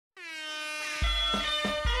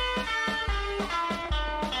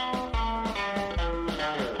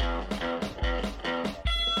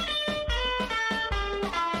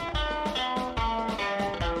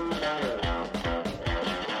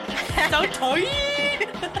so tight.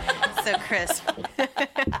 So crisp.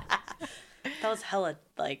 That was hella,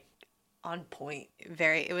 like, on point.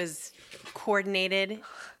 It was coordinated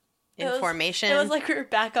in formation. It was like we were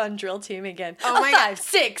back on drill team again. Oh my God. 5,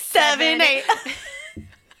 6, 7, 8.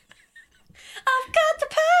 I've got the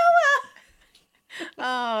power.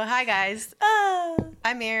 Oh, hi guys.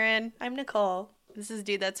 I'm Erin. I'm Nicole. This is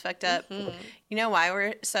Dude That's Fucked Up. Mm-hmm. You know why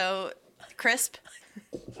we're so crispy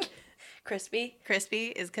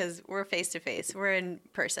is because we're face to face. We're in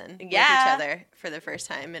person with each other for the first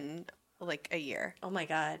time in like a year. Oh my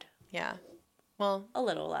God. Yeah. Well, a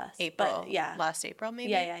little less. April. But yeah. Last April,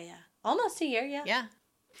 maybe? Yeah. Almost a year, yeah. Yeah.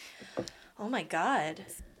 Oh my God.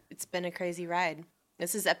 It's been a crazy ride.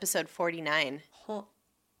 This is episode 49.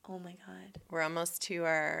 Oh my God. We're almost to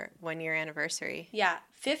our 1-year anniversary. Yeah.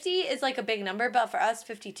 50 is like a big number, but for us,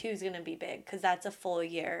 52 is going to be big because that's a full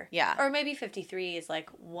year. Yeah. Or maybe 53 is like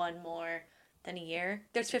one more than a year.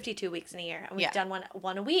 There's 52 weeks in a year, and we've done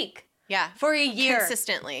one a week. Yeah. For a year.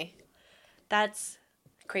 Consistently. That's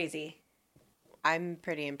crazy. I'm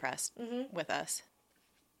pretty impressed with us.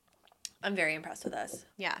 I'm very impressed with us.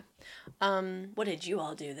 Yeah. What did you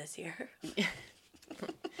all do this year?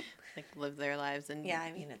 Like live their lives and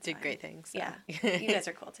it's did fine. great things. So. Yeah. You guys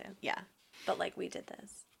are cool too. Yeah. But like we did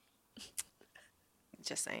this.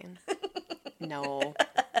 Just saying. No.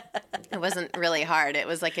 It wasn't really hard. It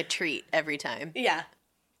was like a treat every time. Yeah.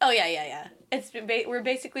 Oh, yeah. We're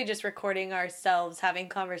basically just recording ourselves having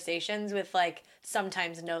conversations with, like,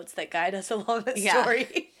 sometimes notes that guide us along the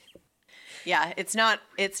story. Yeah, it's not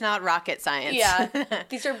rocket science. Yeah.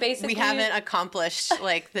 These are basically... We haven't accomplished,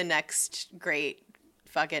 like, the next great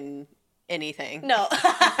fucking anything. No.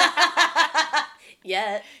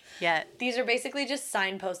 Yet. These are basically just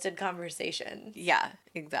signposted conversations. Yeah,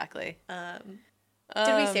 exactly.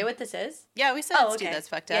 Did we say what this is? Yeah, we said Dude That's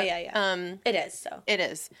Fucked Up. Yeah. It is, so. It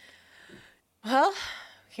is. Well,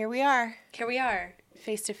 here we are.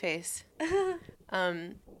 Face to face. Do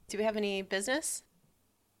we have any business?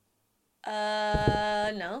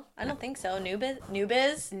 No. I don't think so. New biz?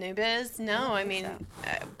 New biz? No, I mean,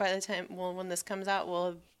 by the time, when this comes out,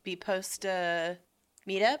 we'll be post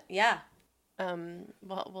meetup. Yeah.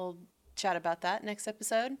 We'll chat about that next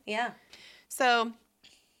episode. Yeah. So,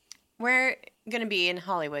 we're going to be in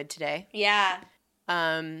Hollywood today. Yeah.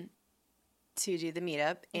 To do the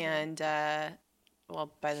meetup. And,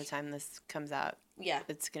 by the time this comes out,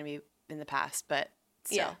 it's going to be in the past, but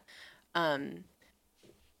still.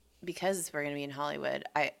 Because we're going to be in Hollywood,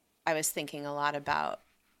 I was thinking a lot about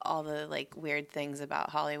all the, like, weird things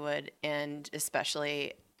about Hollywood and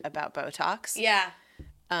especially about Botox. Yeah.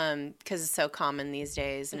 Because it's so common these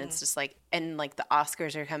days, and it's just like, and like the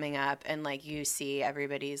Oscars are coming up, and like you see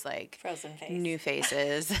everybody's like frozen face, new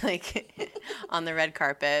faces, like on the red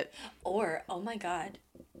carpet. Or oh my God,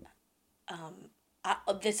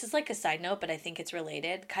 this is like a side note, but I think it's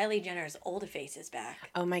related. Kylie Jenner's old face is back.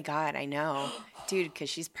 Oh my God, I know, dude, because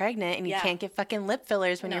she's pregnant, and you can't get fucking lip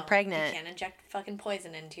fillers when you're pregnant. You can't inject fucking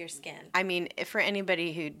poison into your skin. I mean, for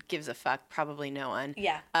anybody who gives a fuck, probably no one.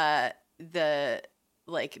 Yeah. The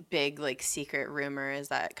like big like secret rumor is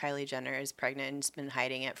that Kylie Jenner is pregnant and has been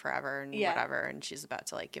hiding it forever and whatever, and she's about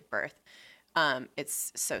to like give birth.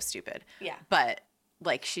 It's so stupid. Yeah. But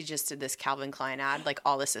like she just did this Calvin Klein ad, like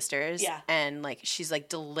all the sisters. Yeah. And like she's like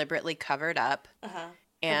deliberately covered up.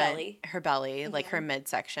 And her belly, like her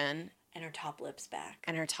midsection. And her top lip's back.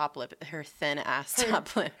 And her top lip, her thin ass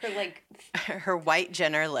top lip. Her like her white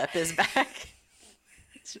Jenner lip is back.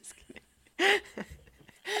 Just kidding.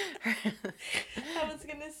 I was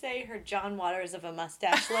going to say her John Waters of a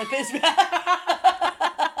mustache lip is back.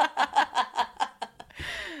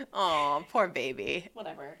 Oh, poor baby.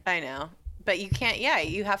 Whatever. I know. But you can't,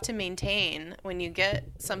 you have to maintain when you get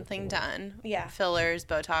something done. Yeah. Fillers,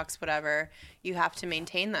 Botox, whatever. You have to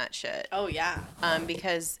maintain that shit. Oh, yeah.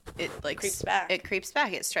 Because it like creeps back. It creeps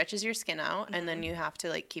back. It stretches your skin out, and then you have to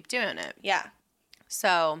like keep doing it. Yeah.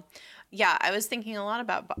 So, yeah, I was thinking a lot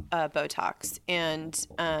about Botox, and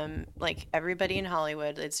like everybody in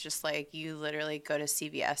Hollywood, it's just like you literally go to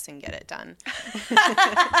CVS and get it done.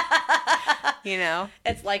 You know?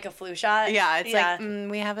 It's like a flu shot. Yeah, it's like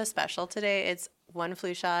we have a special today. It's one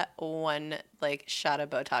flu shot, one like shot of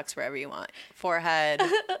Botox wherever you want. Forehead,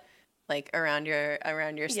 like around your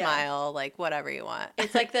smile, like whatever you want.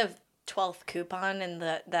 It's like the 12th coupon in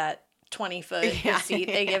that 20-foot receipt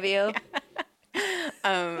they give you.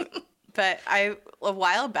 But a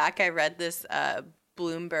while back, I read this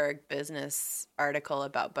Bloomberg business article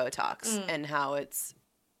about Botox and how it's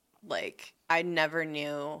like, I never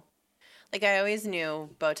knew, like I always knew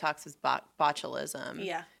Botox was botulism.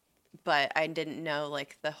 Yeah. But I didn't know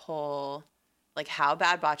like the whole like how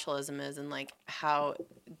bad botulism is and like how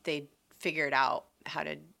they figured out how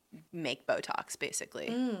to make Botox, basically.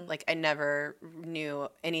 Like I never knew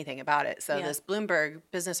anything about it. So this Bloomberg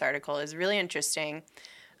business article is really interesting.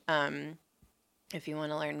 If you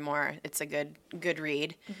want to learn more, it's a good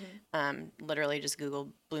read. Literally just Google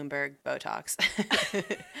Bloomberg Botox.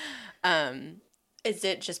 Is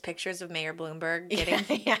it just pictures of Mayor Bloomberg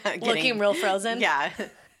getting getting looking real frozen? Yeah.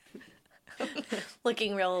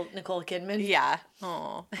 Looking real Nicole Kidman? Yeah.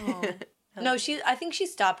 Oh. No, I think she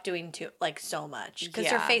stopped doing so much because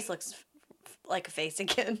her face looks like a face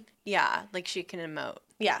again. Yeah, like she can emote.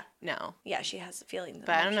 Yeah. No. Yeah, she has feelings.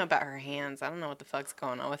 But I don't know about her hands. I don't know what the fuck's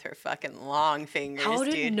going on with her fucking long fingers. How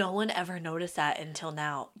did dude. no one ever notice that until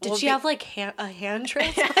now? Did Well, she have like a hand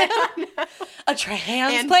transplant? A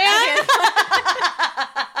transplant?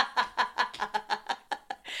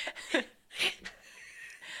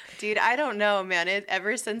 Dude, I don't know, man.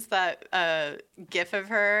 Ever since that gif of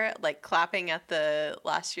her like clapping at the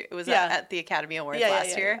last year, it was at the Academy Awards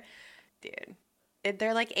last year. Dude,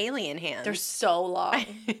 they're like alien hands. They're so long.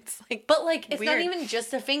 It's like, but like it's weird. not even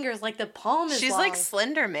just the fingers. Like the palm is. She's long. like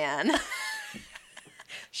Slender Man.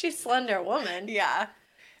 She's Slender Woman. Yeah,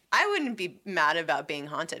 I wouldn't be mad about being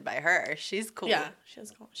haunted by her. She's cool. Yeah,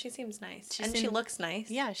 she's cool. She seems nice, she looks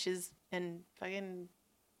nice. Yeah, she's and fucking.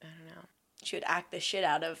 I don't know. She would act the shit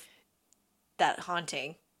out of that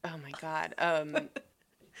haunting. Oh my god.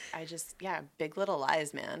 I just Big Little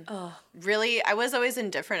Lies, man. Oh, really, I was always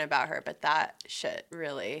indifferent about her, but that shit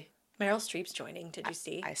really. Meryl Streep's joining. Did you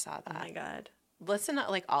see? I saw that. Oh my god. Listen to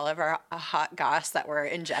like all of our hot goss that we're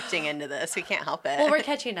injecting into this. We can't help it. Well, we're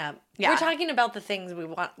catching up. Yeah. We're talking about the things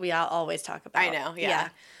we always talk about. I know. Yeah.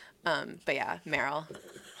 But yeah, Meryl.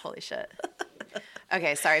 Holy shit.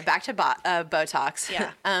 Okay, sorry. Back to Botox.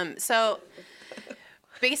 Yeah. So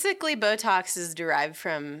basically, Botox is derived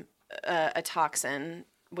from a toxin,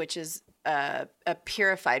 which is a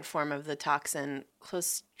purified form of the toxin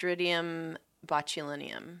Clostridium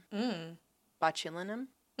botulinum. Botulinum?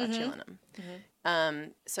 Botulinum.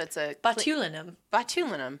 So it's a... Botulinum.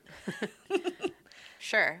 Botulinum.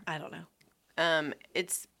 Sure. I don't know.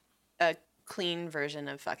 It's a clean version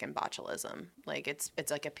of fucking botulism. Like it's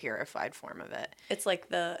like a purified form of it. It's like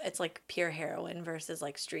pure heroin versus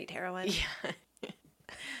like street heroin.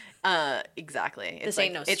 Yeah. Exactly. This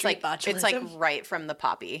ain't no street botulism. It's like right from the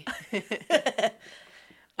poppy.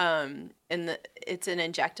 And it's an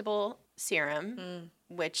injectable serum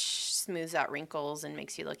which smooths out wrinkles and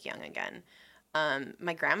makes you look young again.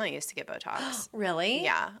 My grandma used to get Botox. Really?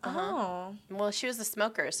 Yeah. Oh. Well, she was a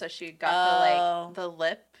smoker, so she got the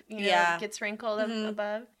lip, gets wrinkled up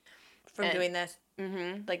above. From doing this.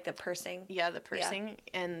 Mm-hmm. Like the pursing. Yeah, the pursing.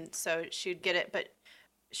 Yeah. And so she'd get it, but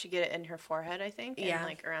she'd get it in her forehead, I think, and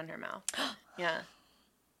like around her mouth. Yeah.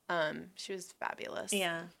 She was fabulous.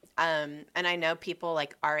 Yeah. And I know people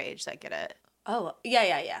like our age that get it. Oh,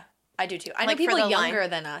 yeah. I do too. I know people younger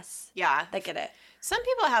than us. Yeah. That get it. Some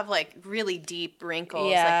people have like really deep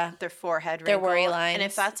wrinkles, like their forehead wrinkle. Their worry lines. And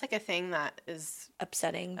if that's like a thing that is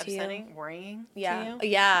upsetting, worrying to you.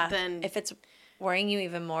 Yeah. Then if it's worrying you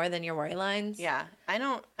even more than your worry lines. Yeah. I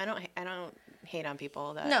don't hate on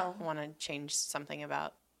people that want to change something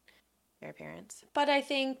about their appearance. But I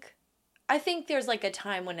think there's like a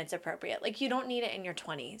time when it's appropriate. Like you don't need it in your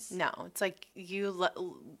 20s. No, it's like you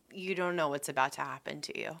don't know what's about to happen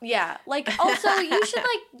to you. Yeah. Like also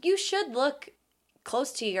you should look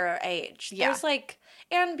close to your age. Yeah. There's like,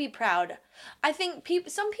 and be proud. I think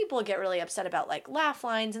some people get really upset about like laugh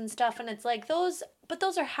lines and stuff, and it's like those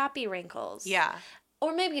are happy wrinkles. Yeah.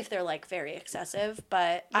 Or maybe if they're like very excessive,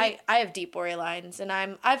 but I have deep worry lines, and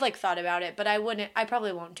I've like thought about it, but I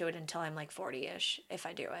probably won't do it until I'm like 40-ish if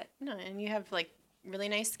I do it. No, and you have like really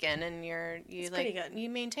nice skin, and it's pretty good. You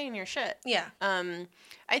maintain your shit. Yeah.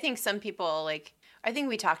 I think some people like. I think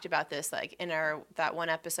we talked about this like in that one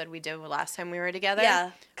episode we did last time we were together.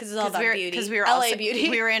 Yeah, because it's all about beauty. Because we were LA beauty.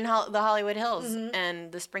 We were in the Hollywood Hills,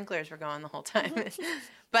 and the sprinklers were going the whole time.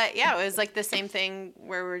 But yeah, it was like the same thing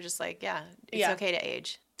where we're just like, it's okay to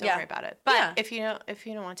age. Don't worry about it. But if you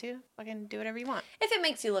don't want to, fucking do whatever you want. If it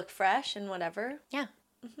makes you look fresh and whatever. Yeah.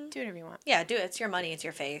 Do whatever you want. Yeah, do it. It's your money. It's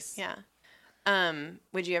your face. Yeah.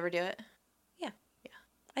 Would you ever do it? Yeah. Yeah.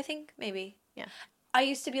 I think maybe. Yeah. I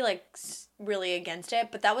used to be like really against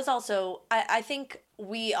it, but that was also I think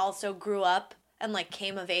we also grew up and like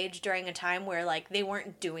came of age during a time where like they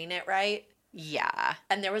weren't doing it right. Yeah.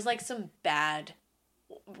 And there was like some bad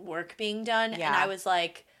work being done, yeah. and I was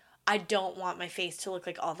like, I don't want my face to look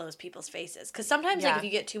like all those people's faces, because sometimes like if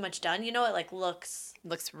you get too much done, it like looks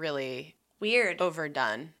really weird,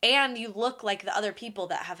 overdone, and you look like the other people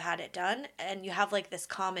that have had it done, and you have like this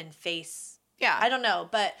common face Yeah. I don't know,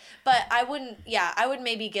 but I wouldn't. Yeah, I would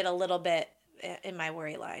maybe get a little bit in my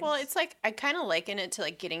worry line. Well, it's like I kind of liken it to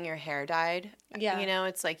like getting your hair dyed. Yeah. You know,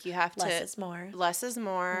 it's like you have to less is more. less is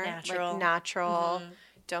more. Natural. Like natural.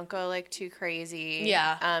 Don't go like too crazy.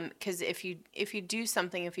 Yeah. Because if you do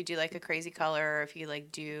something, if you do like a crazy color, or if you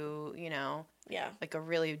like do, you know, Yeah. like a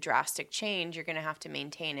really drastic change, you're gonna have to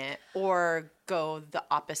maintain it or go the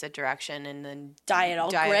opposite direction and then Dye it all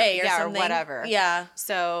gray or something. or whatever. Yeah.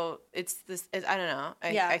 So it's this. I don't know.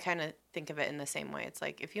 Yeah. I kind of think of it in the same way. It's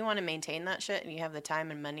like if you want to maintain that shit and you have the time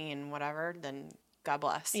and money and whatever, then God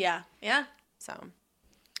bless. Yeah. Yeah.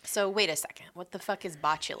 So wait a second. What the fuck is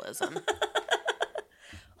botulism?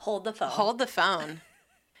 Hold the phone. Hold the phone.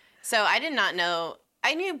 So I did not know.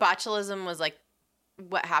 I knew botulism was like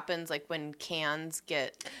what happens like when cans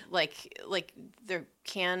get like their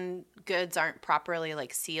canned goods aren't properly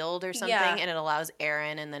like sealed or something, Yeah. and it allows air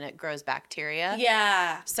in and then it grows bacteria.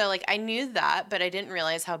 Yeah. So like I knew that, but I didn't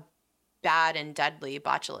realize how bad and deadly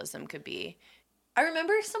botulism could be. I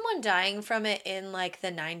remember someone dying from it in like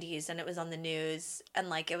the 90s, and it was on the news, and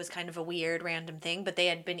like it was kind of a weird random thing, but they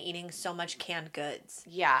had been eating so much canned goods.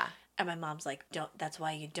 Yeah. And my mom's like, "Don't. That's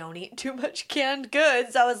why you don't eat too much canned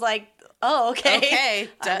goods." I was like, "Oh, okay." Okay.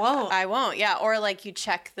 I won't. Yeah. Or like you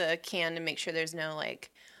check the can to make sure there's no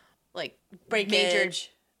like Breakage. major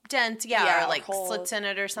dent, Yeah, or like holes. slits in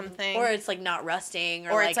it or something. Or it's like not rusting,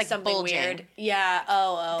 or Or like it's, like, something bulging. weird. Yeah.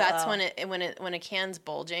 Oh. That's oh. when a can's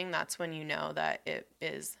bulging, that's when you know that it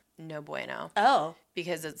is no bueno. Oh.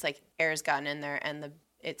 Because it's like air's gotten in there and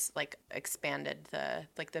it's like expanded the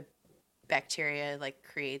bacteria like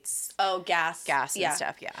creates Oh, gas. and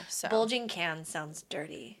stuff. Yeah. So Bulging can sounds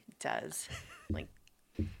dirty. it does. Like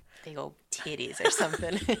big old titties or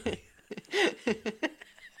something.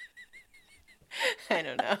 I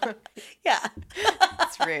don't know. Yeah.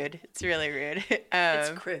 It's rude. It's really rude. It's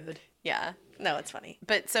crude. Yeah. No, it's funny.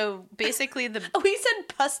 But so basically We said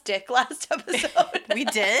puss dick last episode. we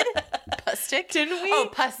did puss-stick? Didn't we? Oh,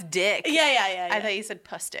 puss-dick. Yeah. I thought you said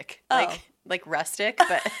puss-stick. Oh. Like rustic,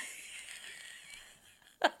 but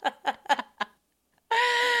oh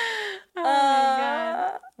my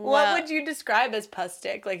god. What Well, would you describe as puss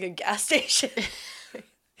stick? Like a gas station?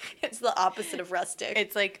 It's the opposite of rustic.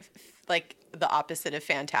 it's like the opposite of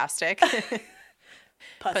fantastic.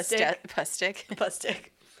 puss stick. Puss-stick. Puss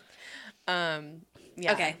stick.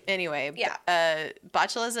 Yeah. Okay. Anyway, Yeah.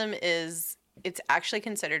 Botulism it's actually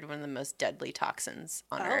considered one of the most deadly toxins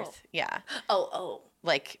on Oh. Earth. Yeah. Oh.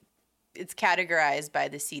 Like it's categorized by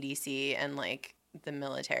the CDC and like the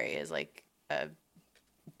military as like a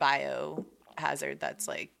biohazard that's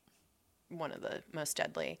like one of the most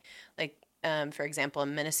deadly. Like for example, a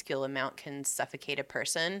minuscule amount can suffocate a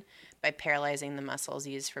person by paralyzing the muscles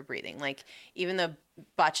used for breathing. Like even though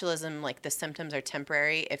botulism, like the symptoms are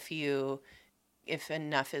temporary, if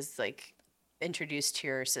enough is like introduced to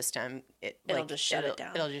your system, it'll just shut it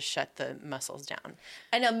down. It'll just shut the muscles down.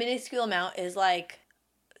 I know minuscule amount is like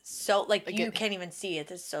so like you it- can't even see it.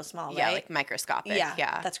 It's so small, Yeah, right? like microscopic. yeah.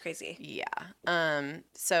 Yeah. That's crazy. Yeah.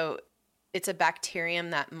 So it's a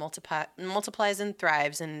bacterium that multiplies and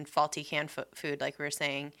thrives in faulty canned food, like we were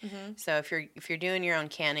saying. Mm-hmm. So if you're doing your own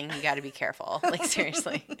canning, you got to be careful. Like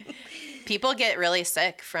seriously, people get really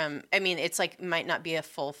sick from. I mean, it's like might not be a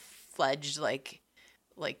full-fledged like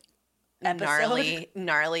Episode?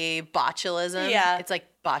 gnarly botulism. Yeah. It's like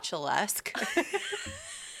botulesque.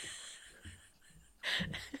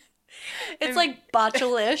 It's like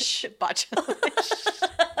botulish. Botulish.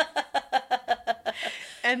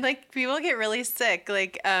 And like people get really sick.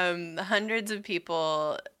 Like hundreds of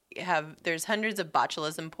people there's hundreds of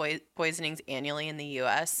botulism poisonings annually in the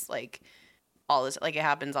US. Like all this, like it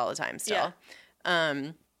happens all the time still. Yeah.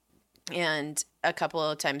 And a couple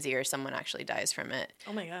of times a year someone actually dies from it.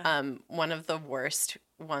 Oh my god. One of the worst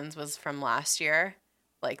ones was from last year.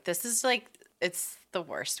 Like this is like it's the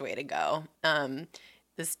worst way to go.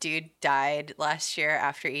 This dude died last year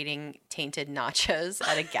after eating tainted nachos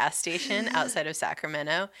at a gas station outside of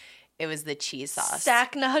Sacramento. It was the cheese sauce.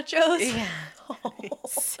 Sack nachos? Yeah. Oh.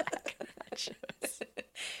 Sack nachos.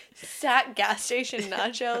 Sack gas station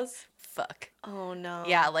nachos? Fuck. Oh no.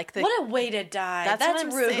 Yeah, like the. What a way to die. That's what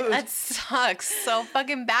I'm rude. saying. That sucks so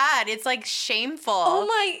fucking bad. It's like shameful. Oh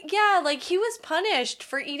my, yeah, like he was punished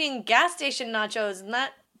for eating gas station nachos, and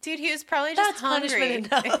that. Dude, he was probably just That's hungry. punishment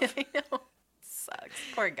enough. I know. Sucks.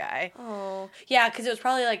 Poor guy. Oh. Yeah, because it was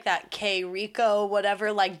probably like that K Rico,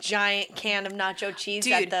 whatever, like giant can of nacho cheese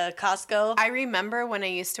at Dude, the Costco. I remember when I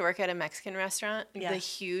used to work at a Mexican restaurant, Yeah. the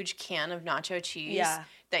huge can of nacho cheese Yeah.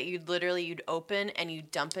 that you'd open and you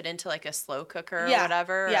dump it into like a slow cooker or Yeah.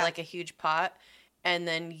 whatever, Yeah. or like a huge pot, and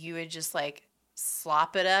then you would just like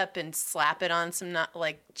slop it up and slap it on some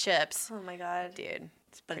like chips. Oh my God. Dude,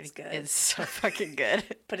 But it's good. It's so fucking good.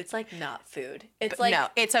 But it's like not food. It's But like no,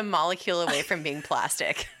 it's a molecule away from being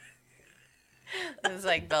plastic. It's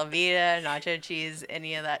like Velveeta, nacho cheese,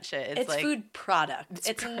 any of that shit. it's like food product.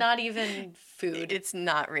 It's not even food. It's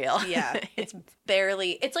not real. Yeah, it's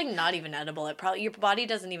barely. It's like not even edible. It probably your body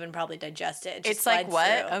doesn't even probably digest it. It just It's like, slides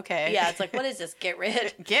what? through. Okay. Yeah, it's like, what is this? Get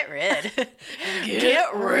rid. Get rid.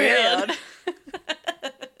 Get rid.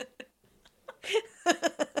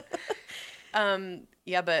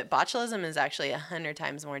 Yeah, but botulism is actually 100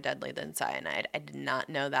 times more deadly than cyanide. I did not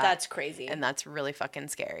know that. That's crazy. And that's really fucking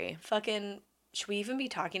scary. Fucking. Should we even be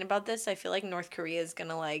talking about this? I feel like North Korea is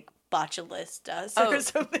gonna like botulist us or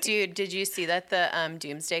something. Dude, did you see that the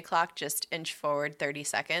doomsday clock just inched forward 30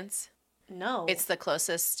 seconds? No. It's the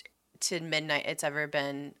closest to midnight it's ever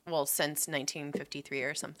been, well, since 1953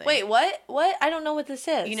 or something. Wait, what? What? I don't know what this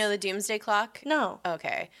is. You know the doomsday clock? No.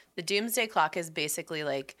 Okay. The doomsday clock is basically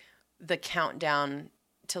like the countdown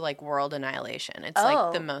to like world annihilation. It's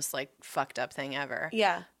like the most like fucked up thing ever.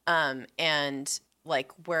 Yeah. And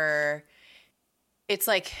like it's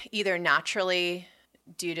like either naturally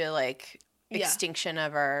due to like extinction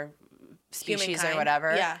of our species Humankind. or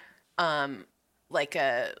whatever. Yeah. Like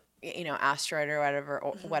a asteroid or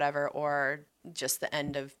whatever, or just the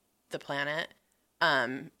end of the planet.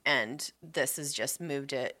 And this has just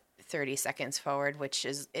moved it 30 seconds forward, which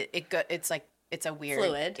is it's like it's a weird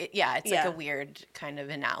fluid. It's like a weird kind of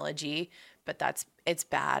analogy, but it's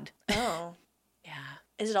bad. Oh. Yeah.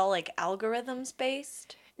 Is it all like algorithms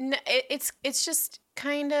based? No, it's just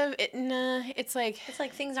kind of it's like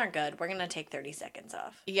things aren't good. We're gonna take 30 seconds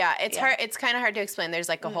off. yeah, it's hard. It's kind of hard to explain. There's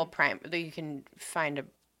like a whole you can find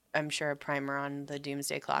I'm sure a primer on the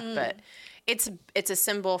doomsday clock, but it's a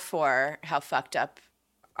symbol for how fucked up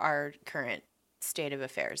our current state of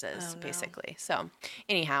affairs is, basically. So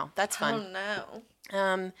anyhow, that's fun. Oh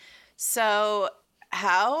no. So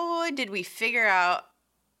how did we figure out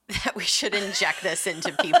that we should inject this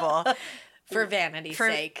into people? For vanity's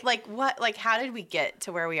sake. Like what? Like how did we get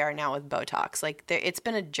to where we are now with Botox? Like it's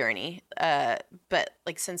been a journey, but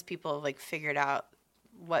like since people have like figured out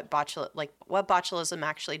what botulism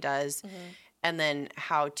actually does, and then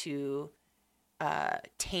how to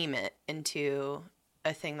tame it into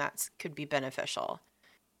a thing that could be beneficial.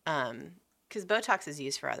 Because Botox is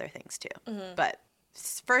used for other things too. But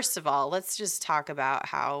first of all, let's just talk about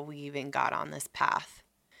how we even got on this path,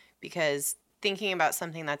 because thinking about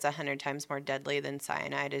something that's 100 times more deadly than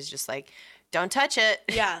cyanide is just like, don't touch it.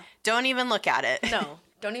 Yeah. Don't even look at it. No.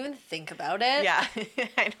 Don't even think about it. Yeah.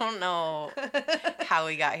 I don't know how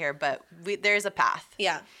we got here, but there's a path.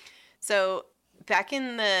 Yeah. So back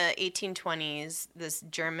in the 1820s, this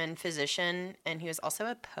German physician, and he was also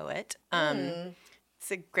a poet.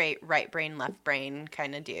 It's a great right brain, left brain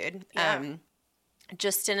kind of dude. Yeah.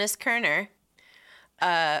 Justinus Kerner.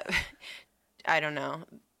 I don't know.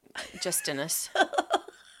 Justinus.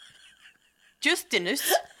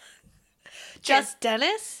 Dennis?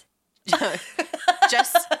 Justinus. I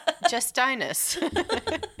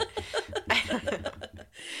don't know.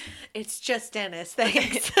 It's just Dennis.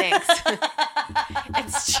 Thanks. Thanks.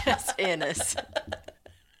 It's just Innis.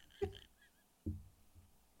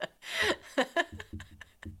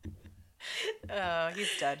 Oh,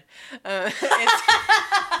 he's dead. It's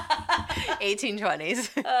 1820s.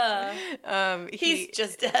 He's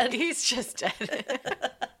just dead. He's just dead.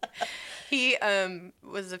 He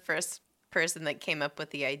was the first person that came up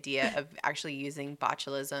with the idea of actually using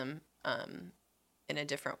botulism in a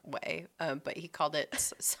different way, but he called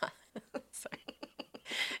it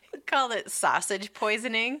he called it sausage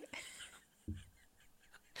poisoning.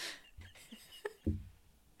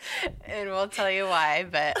 And we'll tell you why,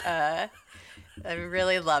 but I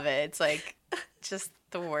really love it. It's like just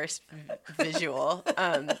the worst visual.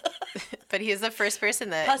 But he's the first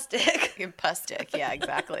person that Pustic, yeah,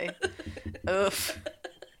 exactly. Oof.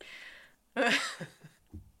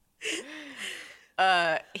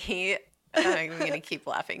 I'm gonna keep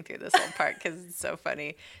laughing through this whole part because it's so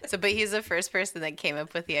funny. But he's the first person that came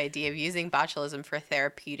up with the idea of using botulism for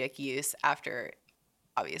therapeutic use after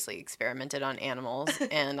obviously experimented on animals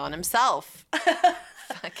and on himself.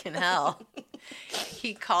 Fucking hell.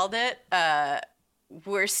 He called it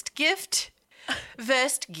worst gift,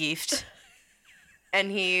 best gift. And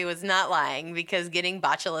he was not lying, because getting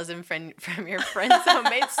botulism from your friend's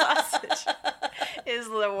homemade sausage is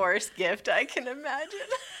the worst gift I can imagine.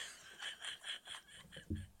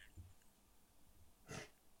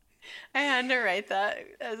 I had to write that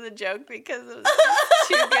as a joke because it was just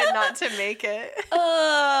too good not to make it.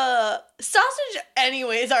 Sausage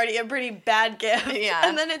anyway is already a pretty bad gift. Yeah.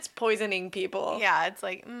 And then it's poisoning people. Yeah, it's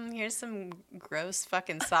like, here's some gross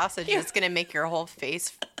fucking sausage that's going to make your whole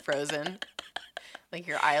face frozen. Like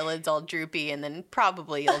your eyelids all droopy, and then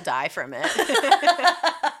probably you'll die from it.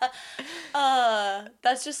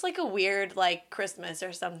 That's just like a weird like Christmas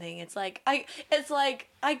or something. It's like I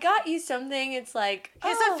got you something. It's like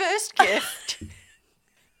Here's a first gift.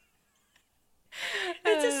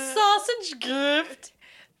 It's a sausage gift.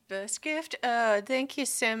 First gift. Oh, thank you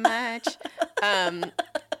so much.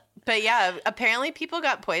 But yeah, apparently people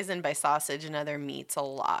got poisoned by sausage and other meats a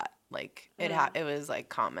lot. Like it was like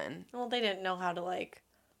common. Well, they didn't know how to like.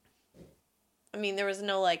 I mean, there was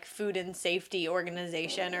no like food and safety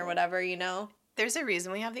organization or whatever, you know. There's a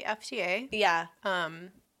reason we have the FDA. Yeah.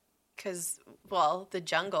 Because the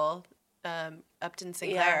jungle, Upton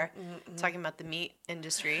Sinclair, talking about the meat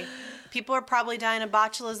industry. People are probably dying of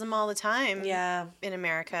botulism all the time. Yeah. In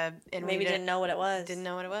America, and maybe didn't know what it was. Didn't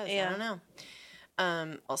know what it was. Yeah. I don't know.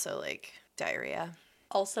 Also like diarrhea.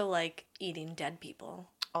 Also like eating dead people.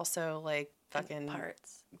 Also like fucking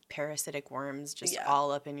parts. Parasitic worms just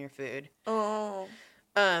all up in your food. Oh.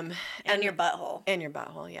 And your butthole. And your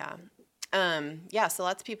butthole, yeah. So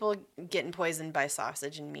lots of people getting poisoned by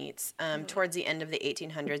sausage and meats. Towards the end of the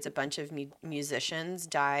 1800s, a bunch of musicians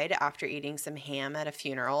died after eating some ham at a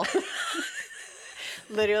funeral.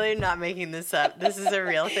 Literally not making this up. This is a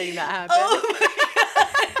real thing that happened. Oh my God.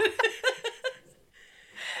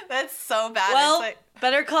 That's so bad. Well, it's like,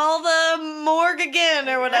 better call the morgue again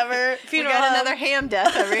or whatever. We got another ham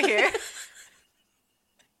death over here.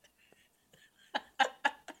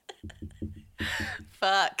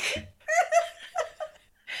 Fuck.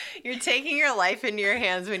 You're taking your life into your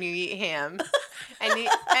hands when you eat ham. And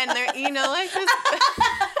they're, like this.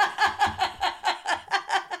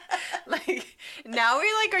 Like, now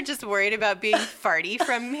we, like, are just worried about being farty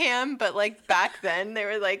from ham, but, like, back then, they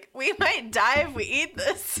were like, we might die if we eat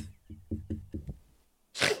this.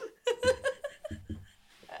 I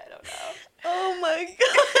don't know. Oh, my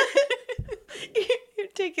God. You're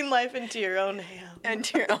taking life into your own hands.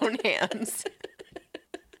 Into your own hands.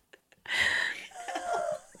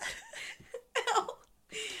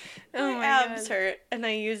 Oh my abs God. Hurt, and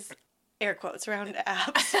I use air quotes around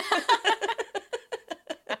abs.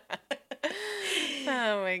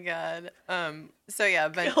 Oh my God. So yeah, a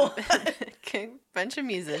bunch of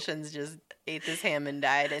musicians just ate this ham and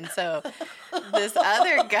died, and so this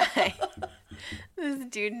other guy, this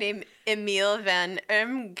dude named Emil van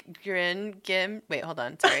Ermgren. Wait, hold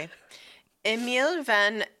on. Sorry, Emil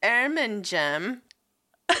van Ermengem.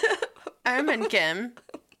 Ermengem.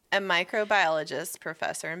 A microbiologist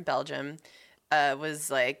professor in Belgium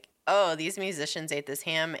was like, oh, these musicians ate this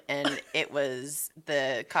ham, and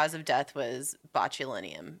the cause of death was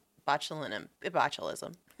botulism. I'm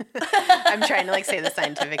trying to like say the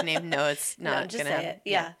scientific name. No, it's not. No, just say it.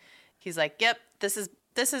 Yeah. He's like, yep, this is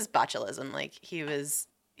botulism. Like he's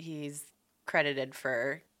credited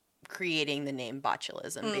for creating the name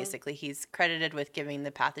botulism. Basically, he's credited with giving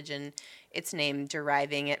the pathogen its name,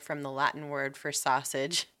 deriving it from the Latin word for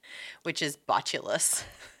sausage, which is botulus.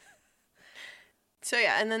 So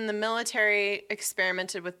yeah, and then the military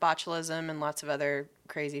experimented with botulism and lots of other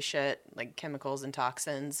crazy shit like chemicals and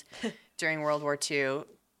toxins during World War II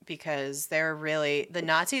because the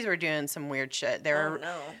Nazis were doing some weird shit.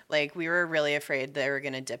 Like we were really afraid they were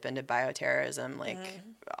going to dip into bioterrorism, like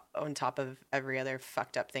on top of every other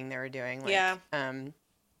fucked up thing they were doing. Like, yeah. I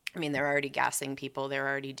mean, they're already gassing people. They're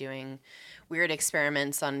already doing weird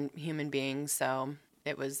experiments on human beings. So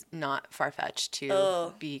it was not far-fetched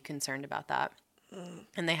to be concerned about that.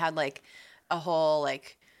 And they had a whole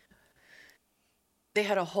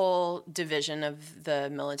division of the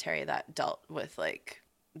military that dealt with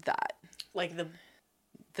that. Like the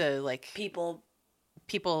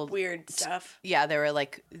people weird stuff. Yeah, there were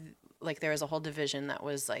there was a whole division that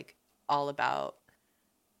was all about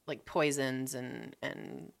poisons and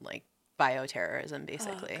bioterrorism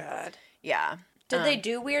basically. Oh God. Yeah. Did they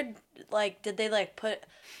do weird did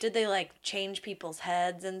they change people's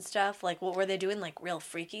heads and stuff? What were they doing real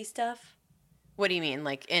freaky stuff? What do you mean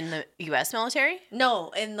in the US military? No,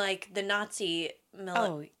 in the Nazi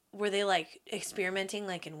military. Were they experimenting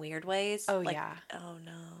in weird ways? Oh yeah. Oh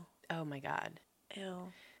no. Oh my God.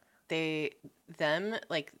 Ew. The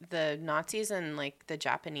Nazis and the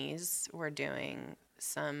Japanese were doing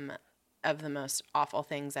some of the most awful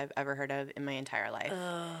things I've ever heard of in my entire life.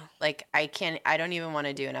 I don't even want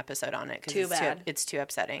to do an episode on it because it's too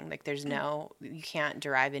upsetting. You can't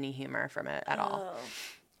derive any humor from it at all.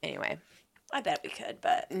 Anyway, I bet we could,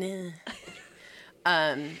 but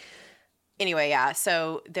Anyway, yeah.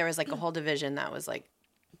 So there was like a whole division that was like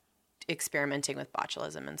experimenting with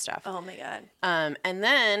botulism and stuff. oh my god.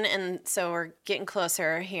 And so we're getting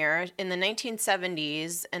closer here. In the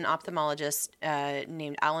 1970s, an ophthalmologist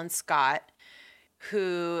named Alan Scott,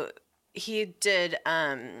 who he did,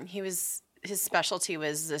 his specialty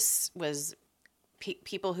was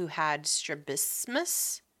people who had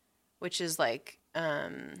strabismus, which is like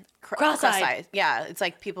Cross-eyed. Yeah, it's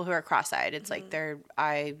like people who are cross-eyed. It's like their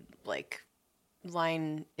eye like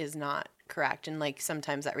line is not correct, and like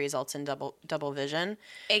sometimes that results in double vision,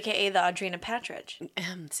 AKA the Audrina Patridge.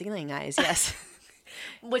 ceiling eyes. Yes.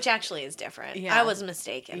 Which actually is different. Yeah. I was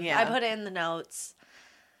mistaken. Yeah. I put it in the notes,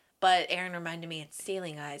 but Aaron reminded me it's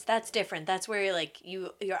ceiling eyes. That's different. That's where you're like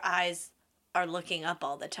your eyes are looking up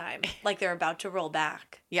all the time, like they're about to roll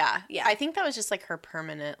back. Yeah. Yeah. I think that was just like her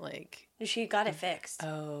permanent like. She got it fixed.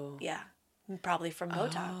 Oh. Yeah. Probably from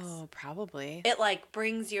Botox. Oh, probably. It like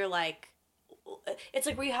brings your like, it's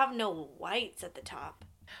like where you have no whites at the top.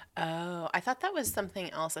 Oh, I thought that was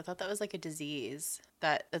something else. I thought that was like a disease.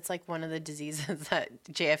 That's like one of the diseases that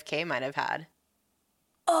JFK might have had.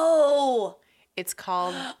 Oh, It's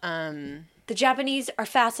called the Japanese are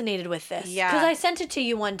fascinated with this. Yeah. Because I sent it to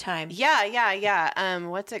you one time. yeah.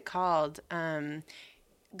 What's it called?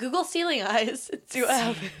 Google ceiling eyes. See what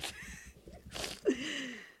happens.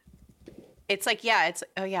 It's like it's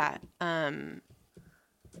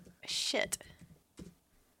shit.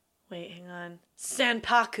 Wait, hang on.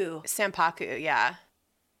 Sanpaku. Sanpaku, yeah.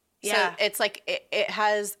 Yeah. So it's like it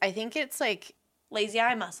has, I think it's like, Lazy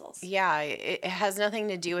eye muscles. yeah, it has nothing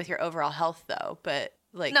to do with your overall health though, but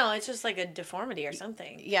like No, it's just like a deformity or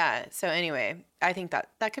something. yeah. So anyway, I think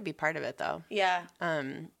that could be part of it though. Yeah.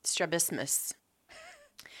 Strabismus.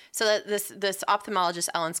 So that this ophthalmologist,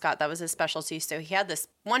 Alan Scott, that was his specialty. So he had this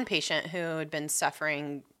one patient who had been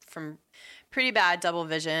suffering from pretty bad double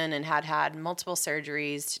vision and had multiple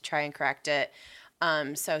surgeries to try and correct it.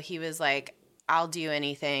 So he was like, I'll do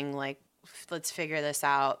anything. Like, let's figure this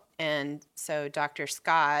out. And so Dr.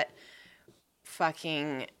 Scott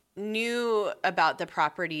fucking knew about the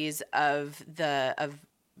properties of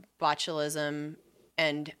botulism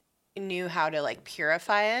and knew how to like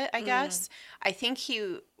purify it, I guess. I think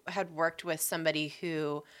he had worked with somebody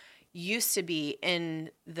who used to be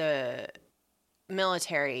in the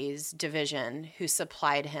military's division who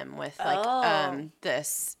supplied him with like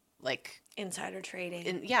this like Insider trading.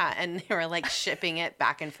 and they were like shipping it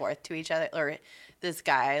back and forth to each other, or this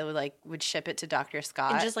guy would ship it to Dr.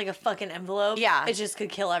 Scott In just like a fucking envelope. Yeah. It just could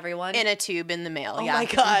kill everyone. in a tube in the mail. oh yeah. my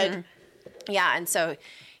god. Mhm. Yeah, and so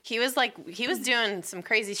he was doing some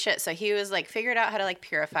crazy shit. So he was like figured out how to like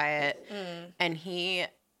purify it, and he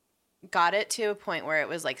got it to a point where it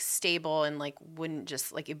was like stable and like wouldn't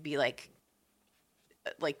just like it'd be like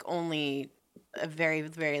only a very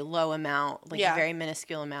very low amount, like Yeah. a very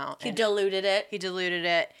minuscule amount. He And diluted it. he diluted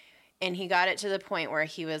it, and he got it to the point where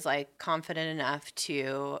he was like confident enough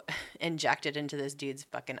to inject it into this dude's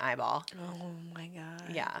fucking eyeball. Oh my god.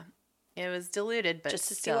 Yeah. It was diluted, but Just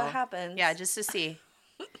to see still. what happens. Yeah, just to see.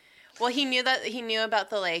 Well, he knew about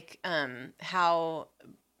the like how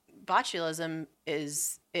botulism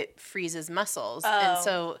it freezes muscles, and Oh.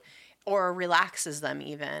 so or relaxes them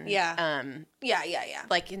even. Yeah. Yeah.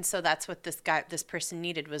 Like, and so that's what this person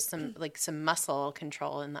needed was some muscle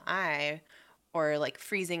control in the eye, or like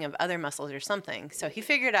freezing of other muscles or something. So he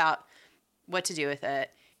figured out what to do with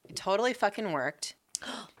it. It totally fucking worked.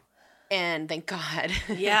 And thank God.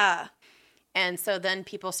 Yeah. And so then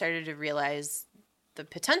people started to realize the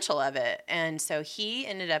potential of it. And so he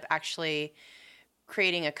ended up actually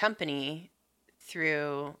creating a company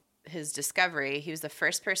through his discovery. He was the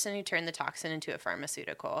first person who turned the toxin into a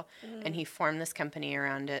pharmaceutical. And he formed this company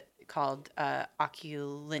around it called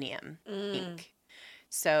Oculinium Inc.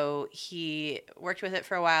 So he worked with it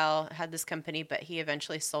for a while, had this company, but he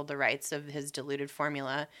eventually sold the rights of his diluted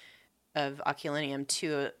formula of Oculinium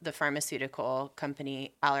to the pharmaceutical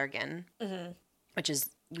company Allergan, which is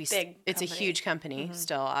it's a company. huge company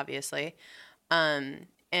still, obviously.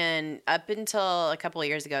 And up until a couple of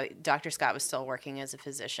years ago, Dr. Scott was still working as a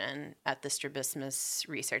physician at the Strabismus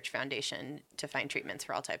Research Foundation to find treatments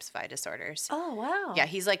for all types of eye disorders. Oh wow. Yeah,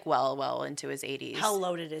 he's like well into his 80s. How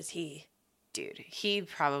loaded is he? Dude, he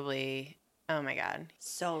probably, oh my God.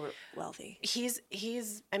 So wealthy. He's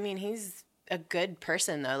a good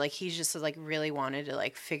person though. Like he's just like really wanted to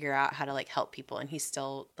like figure out how to like help people, and he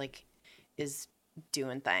still like is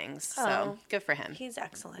doing things. So Oh. good for him. He's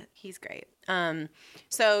excellent. He's great.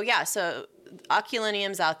 So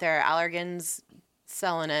Oculinium's out there. Allergan's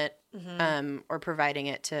selling it, or providing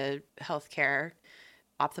it to healthcare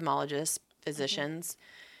ophthalmologists. physicians.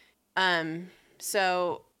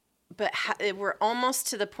 So, but we're almost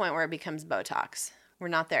to the point where it becomes Botox. We're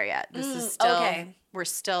not there yet. This is still, okay. We're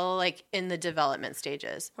still like in the development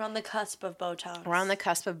stages. We're on the cusp of Botox. We're on the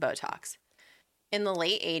cusp of Botox. In the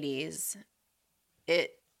late 80s,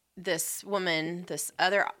 this woman, this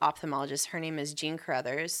other ophthalmologist, her name is Jean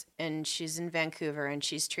Carruthers, and she's in Vancouver, and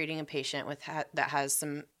she's treating a patient that has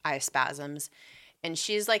some eye spasms. And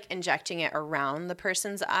she's like injecting it around the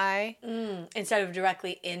person's eye. Instead of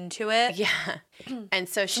directly into it. Yeah. And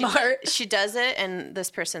so she does it in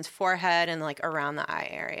this person's forehead and like around the eye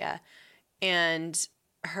area. And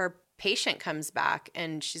her patient comes back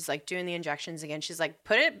and she's like doing the injections again. She's like,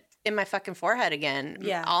 put it in my fucking forehead again.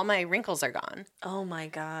 Yeah. All my wrinkles are gone. Oh my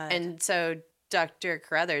God. And so Dr.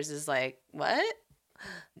 Carruthers is like, what?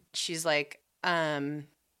 She's like,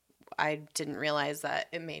 I didn't realize that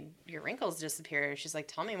it made your wrinkles disappear. She's like,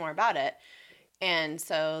 tell me more about it. And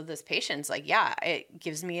so this patient's like, yeah, it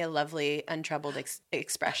gives me a lovely, untroubled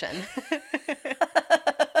expression.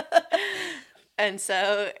 And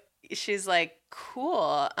so she's like,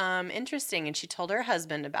 cool, interesting. And she told her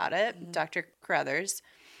husband about it, Dr. Carruthers,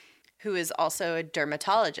 who is also a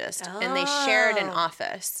dermatologist. Oh. And they shared an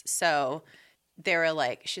office. So they were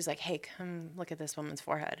like, she's like, hey, come look at this woman's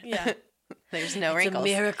forehead. Yeah. There's no wrinkles.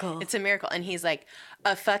 It's a miracle. It's a miracle. And he's like,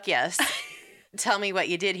 fuck yes. Tell me what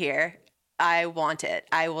you did here. I want it.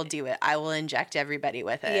 I will do it. I will inject everybody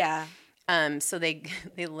with it. Yeah. So they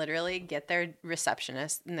literally get their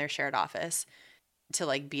receptionist in their shared office to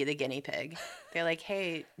like be the guinea pig. They're like,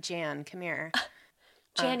 hey, Jan, come here.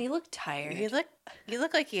 Jan, you look tired. You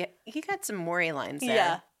look like you got some worry lines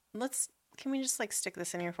there. Yeah. Can we just like stick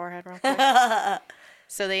this in your forehead real quick?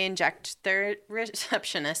 So they inject their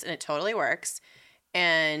receptionist and it totally works.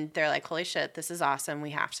 And they're like, holy shit, this is awesome. We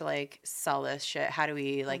have to like sell this shit. How do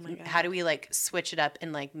we switch it up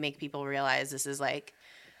and like make people realize this is like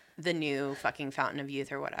the new fucking fountain of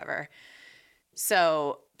youth or whatever.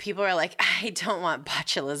 So people are like, I don't want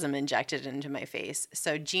botulism injected into my face.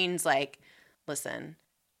 So Jean's like, listen,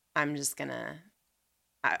 I'm just gonna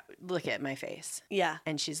look at my face. Yeah.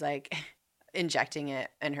 And she's like injecting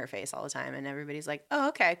it in her face all the time. And everybody's like, oh,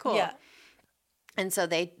 okay, cool. Yeah. And so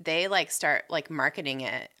they like start like marketing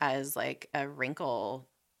it as like a wrinkle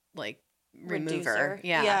like remover.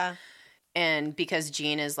 Yeah. Yeah. And because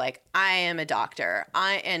Jean is like, I am a doctor.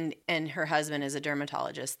 And her husband is a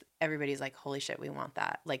dermatologist. Everybody's like, holy shit, we want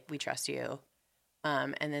that. Like, we trust you.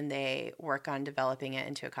 And then they work on developing it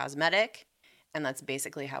into a cosmetic. And that's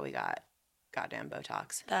basically how we got goddamn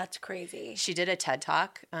Botox. That's crazy. She did a TED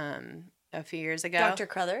Talk a few years ago. Dr.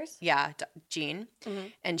 Carruthers? Yeah, Jean. Mm-hmm.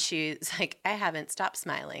 And she's like, I haven't stopped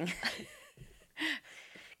smiling.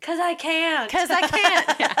 'Cause I can't.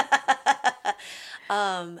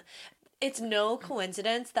 Yeah. It's no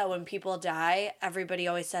coincidence that when people die, everybody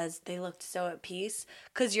always says they looked so at peace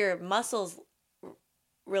because your muscles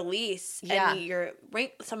release and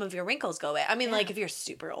some of your wrinkles go away. I mean, like if you're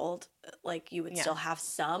super old, like you would still have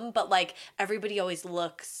some, but like everybody always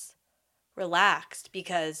looks relaxed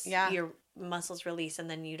because your muscles release and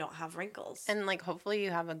then you don't have wrinkles. And like hopefully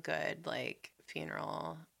you have a good like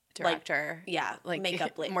funeral director, like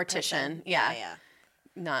makeup mortician, yeah.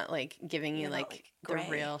 Not like giving you like the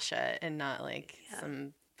real shit and not like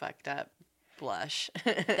some fucked up blush.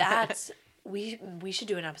 That's we should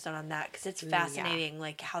do an episode on that because it's fascinating,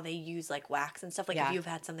 like how they use like wax and stuff. Like if you've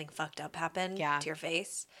had something fucked up happen to your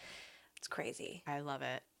face, it's crazy. I love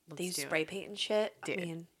it. They use spray paint and shit. Dude. I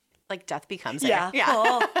mean, like Death Becomes Her. Yeah.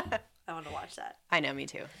 Oh, I want to watch that. I know, me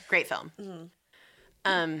too. Great film.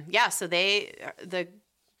 Mm-hmm. So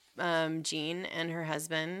Jean and her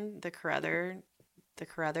husband, the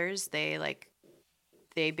Carruthers, they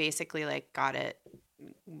basically like got it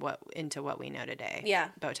into what we know today. Yeah.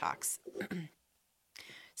 Botox.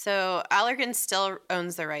 So Allergan still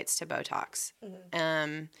owns the rights to Botox.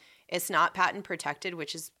 Mm-hmm. It's not patent protected,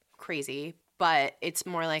 which is crazy, but it's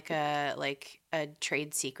more like a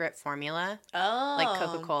trade secret formula. Oh. Like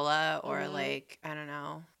Coca-Cola or like, I don't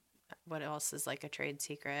know, what else is like a trade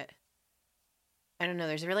secret? I don't know.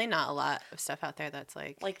 There's really not a lot of stuff out there that's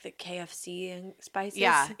like the KFC and spices.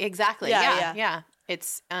 Yeah, exactly. Yeah.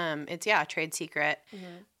 It's trade secret.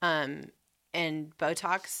 Mm-hmm. And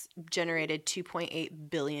Botox generated $2.8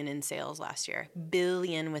 billion in sales last year.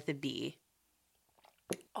 Billion with a B.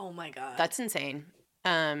 Oh my God. That's insane.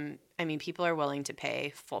 I mean, people are willing to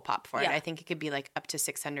pay full pop for it. I think it could be like up to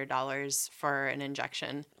 $600 for an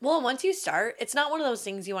injection. Well, once you start, it's not one of those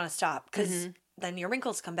things you want to stop because then your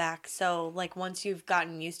wrinkles come back. So, like, once you've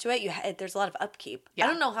gotten used to it, there's a lot of upkeep. Yeah. I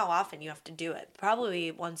don't know how often you have to do it.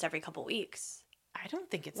 Probably once every couple weeks. I don't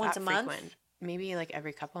think it's once that a frequent. month. maybe like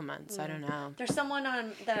every couple months. I don't know. There's someone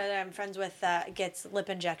that I'm friends with that gets lip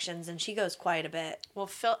injections, and she goes quite a bit. Well,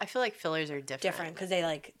 I feel like fillers are different because they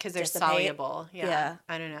like because they're dissipate. soluble. Yeah.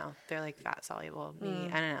 I don't know. They're like fat soluble.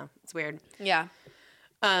 Maybe. I don't know. It's weird. Yeah.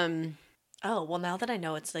 Oh, well, now that I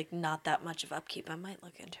know it's like not that much of upkeep, I might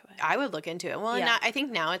look into it. I would look into it. Well, I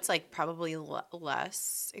think now it's like probably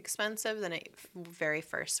less expensive than it very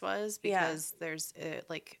first was because there's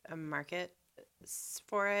like a market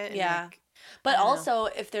for it. Yeah. Like, but also,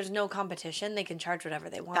 if there's no competition, they can charge whatever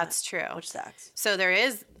they want. That's true. Which sucks. So there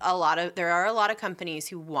are a lot of companies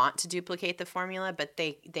who want to duplicate the formula, but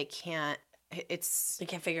they can't. They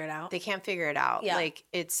can't figure it out. They can't figure it out. Yeah. Like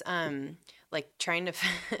it's like trying to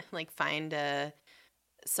like find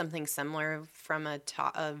something similar from a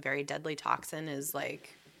very deadly toxin is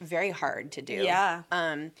like very hard to do. Yeah.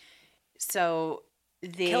 So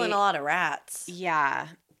killing a lot of rats. Yeah,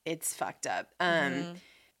 it's fucked up.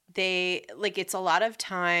 They like it's a lot of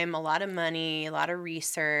time, a lot of money, a lot of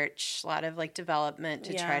research, a lot of like development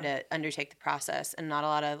to try to undertake the process, and not a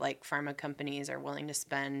lot of like pharma companies are willing to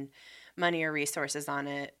spend money or resources on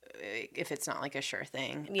it if it's not like a sure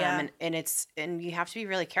thing. Yeah. And you have to be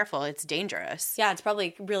really careful. It's dangerous. Yeah, it's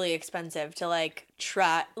probably really expensive to like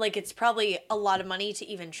try. Like it's probably a lot of money to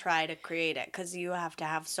even try to create it because you have to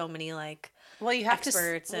have so many like. Well, you have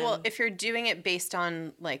experts well, if you're doing it based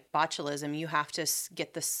on like botulism, you have to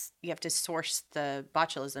get this. You have to source the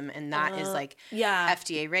botulism, and that is like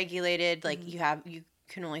FDA regulated. Like you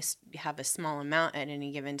can only have a small amount at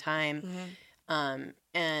any given time.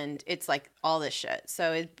 And it's like all this shit.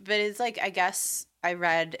 So but it's like, I guess I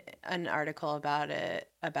read an article about it,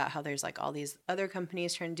 about how there's like all these other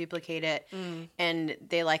companies trying to duplicate it. And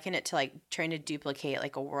they liken it to like trying to duplicate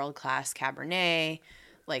like a world-class Cabernet,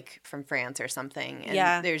 like from France or something.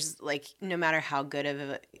 And there's like, no matter how good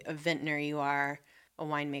of a vintner you are, a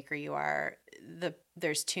winemaker you are,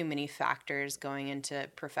 there's too many factors going into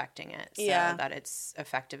perfecting it so that it's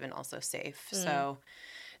effective and also safe. So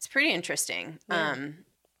it's pretty interesting.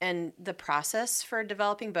 And the process for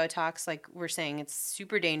developing Botox, like we're saying, it's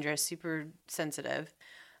super dangerous, super sensitive.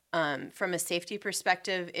 From a safety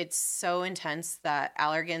perspective, it's so intense that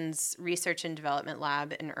Allergan's research and development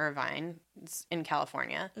lab in Irvine, in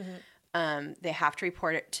California, they have to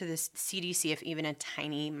report it to the CDC if even a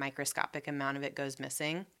tiny microscopic amount of it goes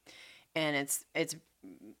missing. And it's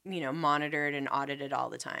monitored and audited all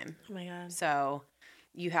the time. Oh my God. So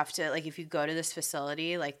you have to, like, if you go to this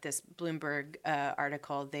facility, like this Bloomberg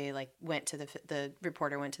article, they like went to the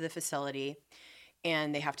reporter went to the facility,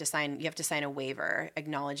 and you have to sign a waiver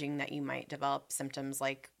acknowledging that you might develop symptoms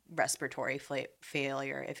like respiratory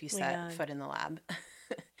failure if you set foot in the lab.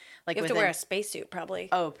 Like you have to wear a spacesuit, probably.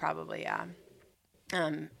 Oh, probably, yeah.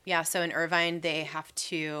 So in Irvine, they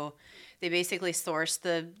basically source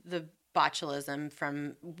the botulism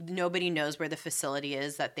from, nobody knows where the facility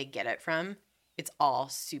is that they get it from. It's all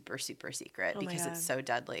super, super secret because it's so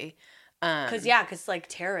deadly. Because like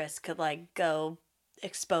terrorists could like go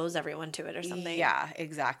expose everyone to it or something. Yeah,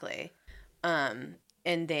 exactly. And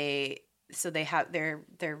they have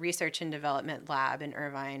their research and development lab in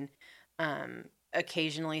Irvine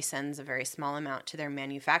occasionally sends a very small amount to their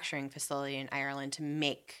manufacturing facility in Ireland to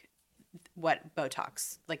make what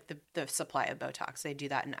Botox, like the supply of Botox. They do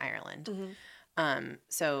that in Ireland.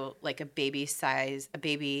 So like a baby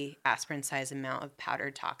aspirin size amount of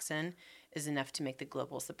powdered toxin is enough to make the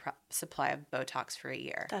global supply of Botox for a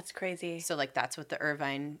year. That's crazy. So like that's what the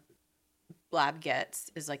Irvine lab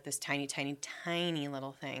gets, is like this tiny, tiny, tiny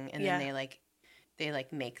little thing. And then they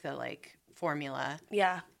make the like formula.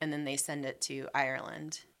 Yeah. And then they send it to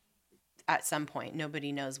Ireland at some point.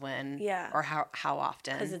 Nobody knows when or how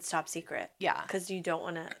often. Because it's top secret. Yeah. Because you don't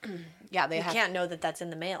want to. You can't know that that's in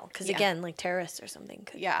the mail. Because again, like terrorists or something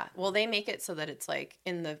could. Yeah. Well, they make it so that it's like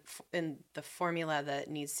in the formula that it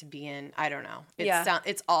needs to be in. I don't know.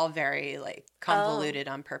 It's all very like convoluted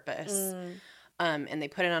on purpose. And they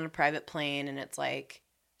put it on a private plane, and it's like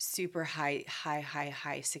super high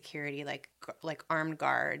security, like armed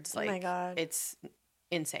guards. Like, oh my God. It's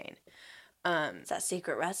insane. It's that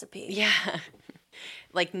secret recipe. Yeah.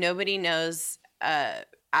 Like nobody knows at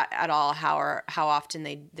all how often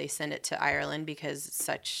they send it to Ireland, because it's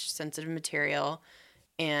such sensitive material,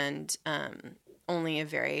 and only a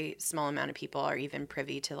very small amount of people are even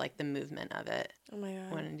privy to like the movement of it. Oh my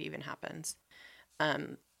God. When it even happens.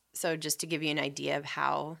 So just to give you an idea of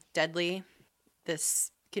how deadly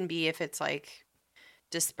this can be if it's like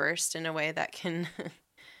dispersed in a way that can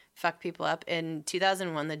fuck people up. In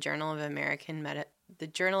 2001, the Journal of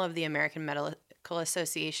the American Medical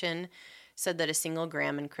Association said that a single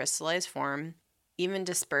gram in crystallized form evenly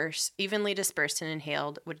dispersed and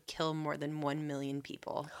inhaled, would kill more than 1 million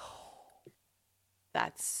people.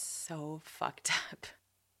 That's so fucked up.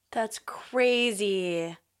 That's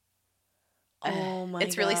crazy. Oh my God.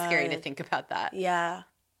 It's really scary to think about that. Yeah.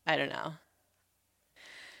 I don't know.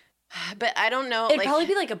 But I don't know. It'd probably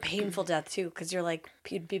be like a painful death too, because you're like,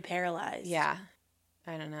 you'd be paralyzed. Yeah.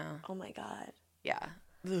 I don't know. Oh my God. Yeah.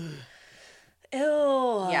 Ew.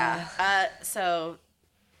 Yeah. So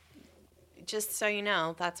just so you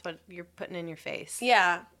know, that's what you're putting in your face.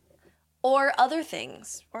 Yeah. Or other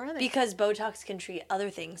things. Or other Because Botox can treat other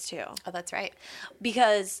things too. Oh, that's right.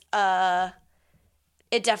 Because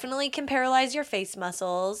it definitely can paralyze your face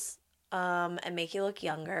muscles and make you look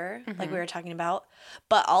younger, like we were talking about.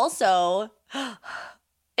 But also,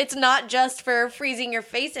 it's not just for freezing your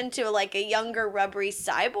face into like a younger, rubbery,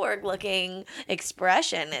 cyborg-looking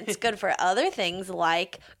expression. It's good for other things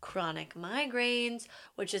like chronic migraines,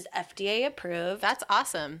 which is FDA approved. That's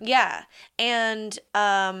awesome. Yeah. And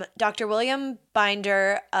Dr. William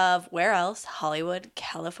Binder of where else? Hollywood,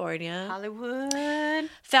 California. Hollywood.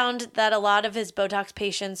 Found that a lot of his Botox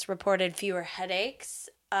patients reported fewer headaches.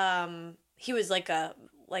 He was like a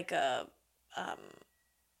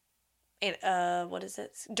what is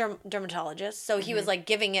it? Dermatologist. So he was like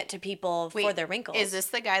giving it to people for their wrinkles. Is this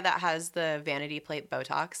the guy that has the vanity plate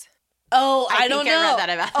Botox? Oh, I don't know. I read that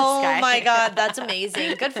about this guy. Oh my God, that's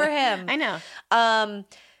amazing. Good for him. I know.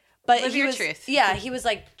 But Live he your was, truth. Yeah, he was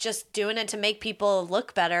like just doing it to make people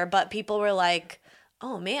look better. But people were like,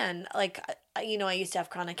 oh man, like, I used to have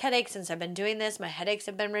chronic headaches. Since I've been doing this, my headaches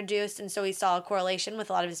have been reduced. And so he saw a correlation with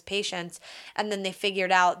a lot of his patients. And then they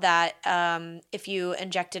figured out that if you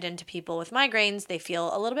inject it into people with migraines, they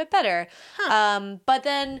feel a little bit better. Huh. But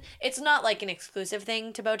then it's not like an exclusive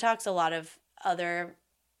thing to Botox. A lot of other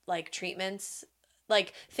like treatments,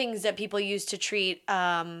 like things that people use to treat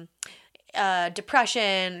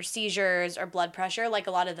depression or seizures or blood pressure, like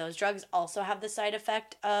a lot of those drugs also have the side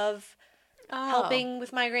effect of helping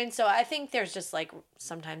with migraines. So I think there's just like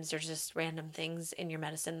sometimes there's just random things in your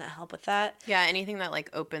medicine that help with that. Yeah, anything that like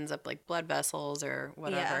opens up like blood vessels or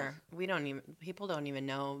whatever. Yeah. People don't even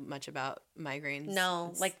know much about migraines.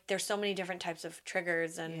 No, like there's so many different types of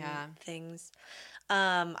triggers and things.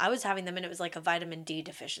 I was having them and it was like a vitamin D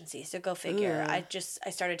deficiency. So go figure. Ooh. I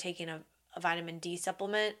started taking a vitamin D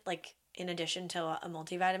supplement like in addition to a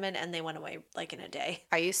multivitamin, and they went away like in a day.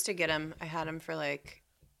 I used to get them. I had them for like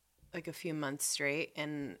a few months straight,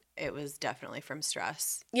 and it was definitely from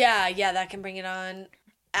stress. Yeah, that can bring it on.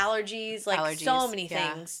 Allergies, so many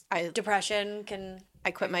things. Depression can...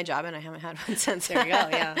 I quit my job and I haven't had one since. There you go,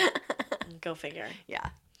 yeah. Go figure. Yeah.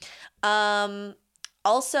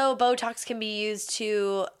 Also, Botox can be used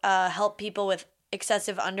to help people with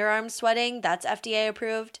excessive underarm sweating. That's FDA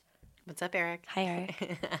approved. What's up, Eric? Hi,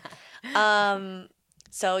 Eric.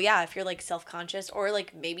 So yeah, if you're like self-conscious or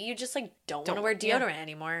like maybe you just like don't want to wear deodorant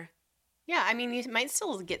anymore. Yeah, I mean you might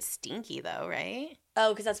still get stinky though, right? Oh,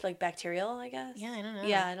 because that's like bacterial, I guess. Yeah, I don't know.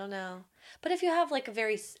 Yeah, I don't know. But if you have like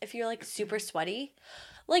if you're like super sweaty,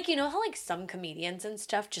 like you know how like some comedians and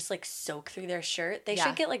stuff just like soak through their shirt, they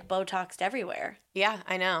should get like Botoxed everywhere. Yeah,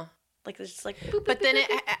 I know. Like it's just like boop, but boop, then boop,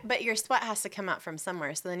 boop. But your sweat has to come out from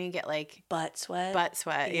somewhere, so then you get like butt sweat.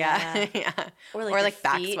 Yeah. Yeah. Or like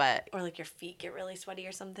back sweat. Or like your feet get really sweaty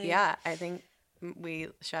or something. Yeah, I think we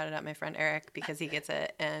shouted out my friend Eric because he gets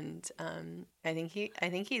it, and I think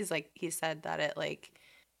he's like, he said that it like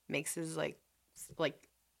makes his like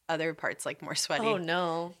other parts like more sweaty. Oh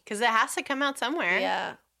no. Because it has to come out somewhere.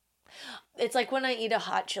 Yeah. It's like when I eat a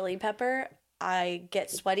hot chili pepper, I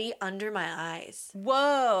get sweaty under my eyes.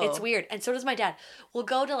 Whoa. It's weird. And so does my dad. We'll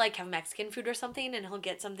go to like have Mexican food or something and he'll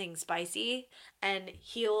get something spicy and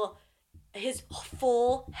his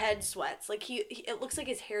full head sweats. Like it looks like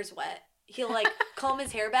his hair's wet. He'll like comb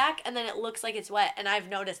his hair back and then it looks like it's wet. And I've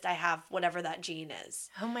noticed I have whatever that gene is.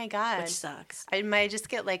 Oh my God. Which sucks. I might just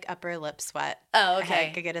get like upper lip sweat. Oh, okay.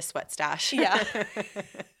 I could get a sweat stash. Yeah.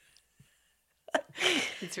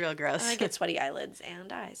 It's real gross. I get sweaty eyelids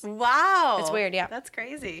and eyes. Wow. It's weird, yeah. That's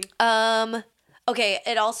crazy. Okay,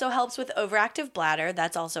 it also helps with overactive bladder.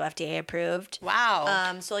 That's also FDA approved.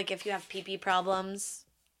 Wow. So like if you have pee problems.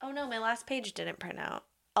 Oh no, my last page didn't print out.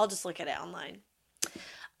 I'll just look at it online.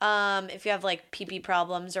 If you have like pee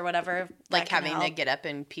problems or whatever, like having to get up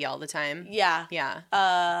and pee all the time. Yeah. Yeah.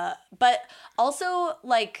 But also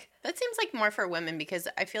like that seems like more for women because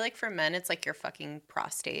I feel like for men it's like your fucking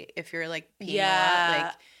prostate. If you're like peeing a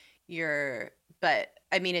lot, like but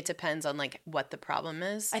I mean it depends on like what the problem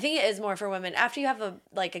is. I think it is more for women. After you have a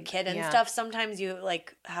kid and stuff, sometimes you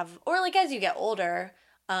like have, or like as you get older,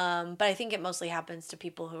 But I think it mostly happens to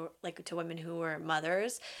people who, like, to women who are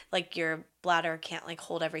mothers. Like, your bladder can't, like,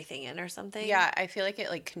 hold everything in or something. Yeah, I feel like it,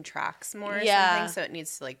 like, contracts more or Yeah. something, so it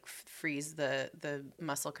needs to, like, freeze the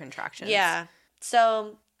muscle contractions. Yeah.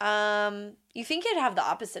 So, you think it'd have the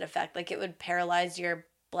opposite effect. Like, it would paralyze your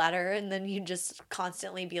bladder, and then you'd just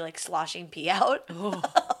constantly be, like, sloshing pee out. Oh.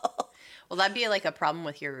 Well, that'd be, like, a problem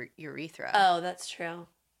with your urethra. Oh, that's true.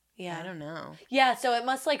 Yeah. I don't know. Yeah, so it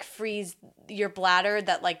must, like, freeze your bladder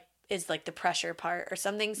that, like, is, like, the pressure part or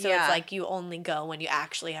something. So Yeah. it's, like, you only go when you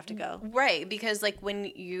actually have to go. Right, because, like, when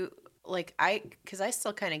you, like, because I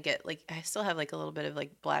still kind of get, like, I still have, like, a little bit of,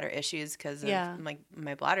 like, bladder issues because of, like,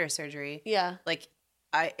 my bladder surgery. Yeah. Like,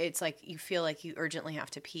 it's, like, you feel like you urgently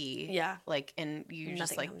have to pee. Yeah. Like, and you Nothing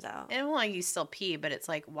just, like, comes out. and, well, you still pee, but it's,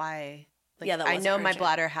 like, why? Like, Yeah, that I wasn't know my urgent.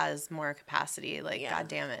 bladder has more capacity. Like, Yeah. God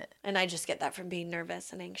damn it. And I just get that from being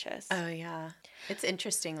nervous and anxious. Oh, yeah. It's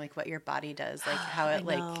interesting, like, what your body does, like, how I it,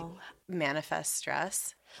 like, know. manifests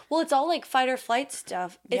stress. Well, it's all, like, fight or flight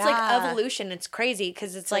stuff. It's, like, Yeah. evolution. It's crazy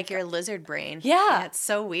because it's, It's like your lizard brain. Yeah. It's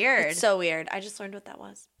so weird. It's so weird. I just learned what that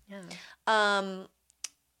was. Yeah.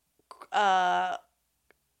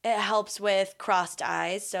 It helps with crossed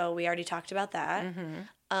eyes, so we already talked about that.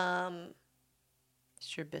 Mm-hmm.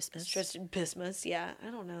 Strabismus. Strabismus, yeah. I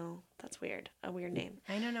don't know. That's weird. A weird name.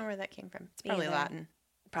 I don't know where that came from. It's probably Either. Latin.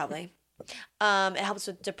 Probably. It helps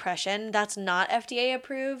with depression. That's not FDA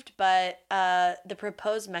approved, but the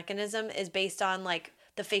proposed mechanism is based on, like,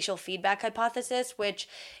 the facial feedback hypothesis, which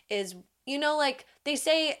is, you know, like, they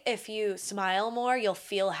say if you smile more, you'll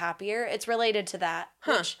feel happier. It's related to that,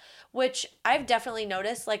 which I've definitely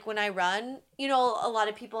noticed. Like, when I run, you know, a lot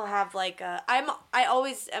of people have, like, I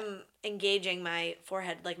always am engaging my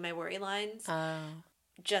forehead, like, my worry lines,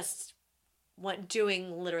 just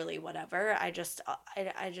doing literally whatever. I just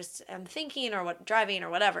am thinking or driving or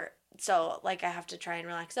whatever. So, like, I have to try and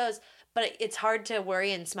relax those. But it's hard to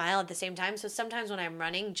worry and smile at the same time. So sometimes when I'm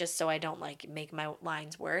running, just so I don't, like, make my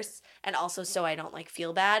lines worse, and also so I don't, like,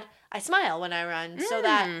 feel bad, I smile when I run so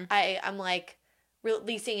that I'm, like,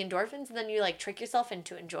 releasing endorphins, and then you, like, trick yourself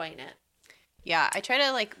into enjoying it. Yeah, I try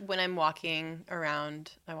to, like, when I'm walking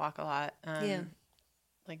around, I walk a lot,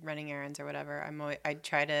 like, running errands or whatever, I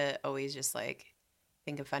try to always just, like,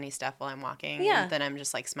 think of funny stuff while I'm walking. Yeah. And then I'm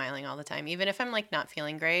just, like, smiling all the time. Even if I'm, like, not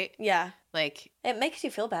feeling great. Yeah. Like. It makes you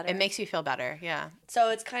feel better. It makes you feel better, yeah. So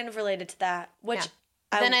it's kind of related to that, which...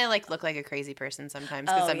 Yeah. Then I, like, look like a crazy person sometimes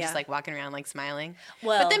because I'm just, like, walking around, like, smiling.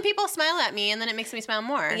 Well, but then people smile at me, and then it makes me smile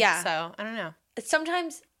more. Yeah. So, I don't know.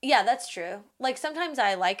 Sometimes, yeah, that's true. Like, sometimes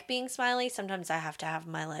I like being smiley. Sometimes I have to have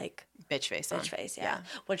my, like... Bitch face on. Bitch face, yeah.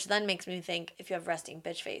 Which then makes me think, if you have resting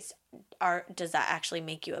bitch face, does that actually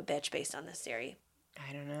make you a bitch based on this theory?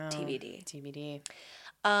 I don't know. TBD.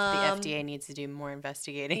 The FDA needs to do more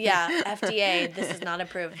investigating. Yeah, FDA, this is not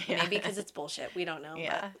approved. Maybe because it's bullshit. We don't know.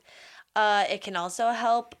 Yeah. But, it can also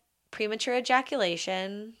help premature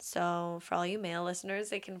ejaculation. So for all you male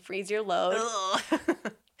listeners, it can freeze your load.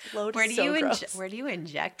 Load where is do so you gross. Where do you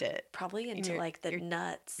inject it? Probably into like the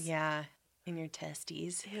nuts. Yeah, in your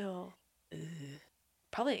testes. Ew. Ugh.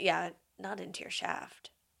 Probably, yeah, not into your shaft.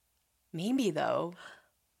 Maybe though,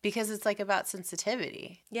 because it's like about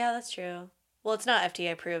sensitivity. Yeah, that's true. Well, it's not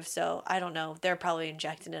FDA approved, so I don't know. They're probably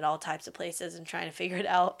injecting it all types of places and trying to figure it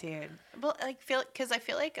out. Dude, well, like because I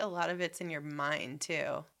feel like a lot of it's in your mind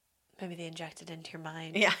too. Maybe they inject it into your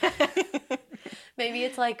mind. Yeah. Maybe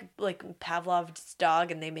it's like Pavlov's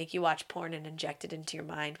dog, and they make you watch porn and inject it into your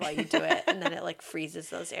mind while you do it, and then it like freezes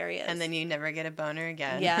those areas. And then you never get a boner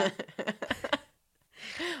again. Yeah.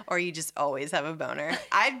 Or you just always have a boner.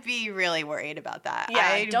 I'd be really worried about that.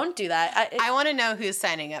 Yeah, don't do that. I want to know who's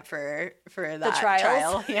signing up for that the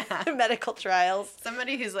trials. trial. Yeah. Medical trials.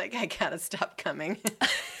 Somebody who's like, I gotta stop coming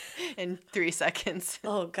in 3 seconds.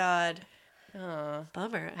 Oh, God. Oh,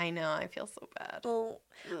 bummer. I know. I feel so bad.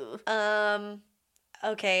 Oh.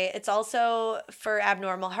 Okay. It's also for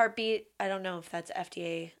abnormal heartbeat. I don't know if that's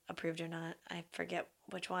FDA approved or not. I forget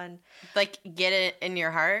which one. Like, get it in your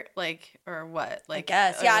heart? Like, or what? Like, I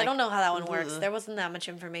guess. Yeah, like, I don't know how that one works. There wasn't that much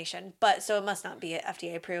information. But, so it must not be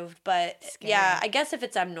FDA approved. But, yeah, I guess if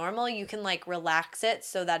it's abnormal, you can, like, relax it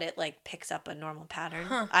so that it, like, picks up a normal pattern.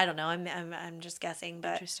 Huh. I don't know. I'm just guessing.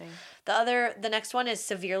 But interesting. The next one is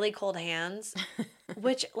severely cold hands,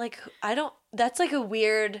 which, like, that's, like, a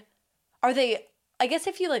weird, I guess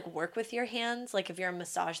if you, like, work with your hands, like, if you're a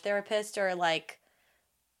massage therapist or, like,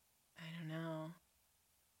 I don't know.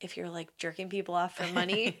 If you're, like, jerking people off for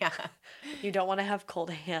money, yeah. You don't want to have cold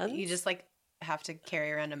hands. You just, like, have to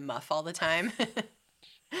carry around a muff all the time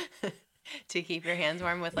to keep your hands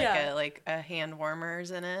warm with, like, a hand warmers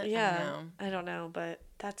in it. Yeah. I don't know, but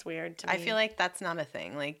That's weird to me. I feel like that's not a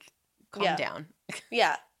thing. Like, calm down.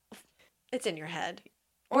 Yeah. It's in your head.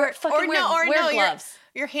 Wear gloves.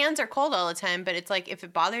 Your hands are cold all the time, but it's like if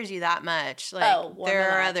it bothers you that much, like there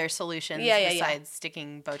are other solutions besides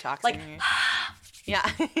sticking Botox in your... Yeah.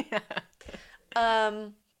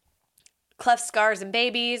 Cleft scars in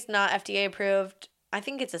babies, not FDA approved. I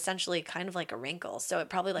think it's essentially kind of like a wrinkle, so it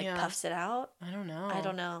probably puffs it out. I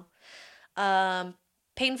don't know.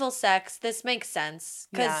 Painful sex. This makes sense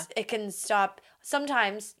because it can stop.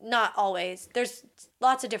 Sometimes, not always. There's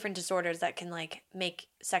lots of different disorders that can like make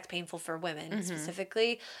sex painful for women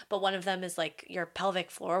specifically, but one of them is like your pelvic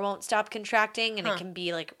floor won't stop contracting, and it can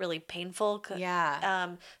be like really painful.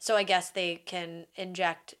 Yeah. So I guess they can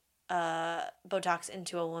inject Botox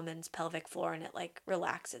into a woman's pelvic floor, and it like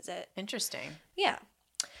relaxes it. Interesting. Yeah.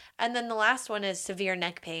 And then the last one is severe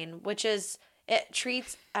neck pain, which is it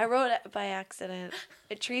treats. I wrote it by accident.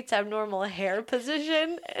 It treats abnormal hair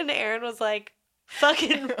position, and Aaron was like,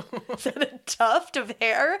 "Fucking is that a tuft of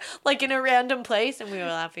hair like in a random place?" And we were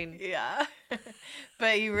laughing. Yeah,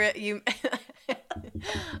 but you.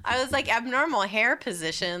 I was like, abnormal hair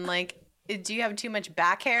position, like. Do you have too much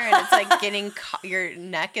back hair and it's like getting your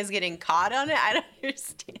neck is getting caught on it? I don't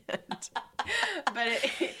understand. But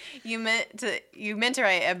you meant to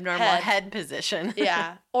write abnormal head position.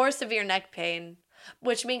 Yeah, or severe neck pain,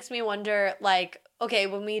 which makes me wonder. Like, okay,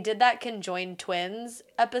 when we did that conjoined twins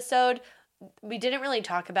episode, we didn't really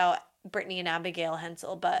talk about Brittany and Abigail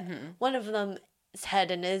Hensel, but one of them's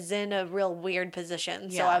head and is in a real weird position.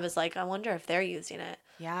 So I was like, I wonder if they're using it.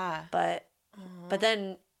 Yeah, but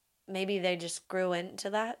then. Maybe they just grew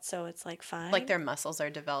into that, so it's like fine. Like their muscles are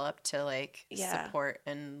developed to like support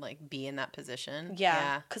and like be in that position.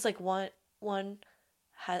 Yeah, because like one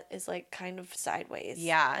is like kind of sideways.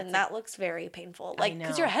 Yeah, and that looks very painful. Like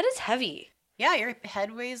because your head is heavy. Yeah, your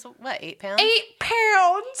head weighs what, 8 pounds? 8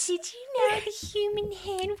 pounds. Did you know the human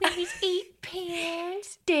head weighs 8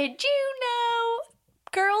 pounds? Did you know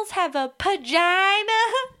girls have a vagina?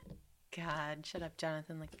 God, shut up,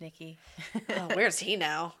 Jonathan Lipnicki. Oh, where's he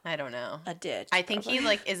now? I don't know. A ditch. I think he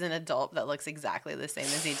like is an adult that looks exactly the same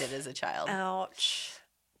as he did as a child. Ouch.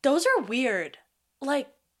 Those are weird. Like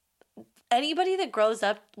anybody that grows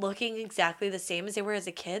up looking exactly the same as they were as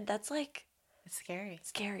a kid, that's like it's scary.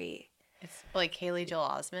 Scary. It's like Haley Joel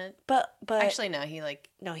Osment. But actually no, he like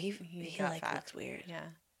he like fat. looks weird. Yeah.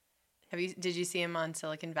 Did you see him on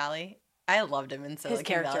Silicon Valley? I loved him in Silicon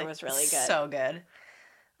Valley. His character was really good. So good.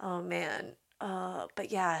 Oh man.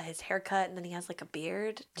 But yeah, his haircut and then he has like a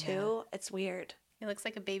beard too. Yeah. It's weird. He looks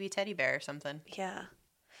like a baby teddy bear or something. Yeah.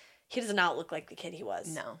 He does not look like the kid he was.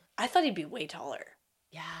 No. I thought he'd be way taller.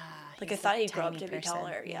 Yeah. Like I thought he'd grow up to be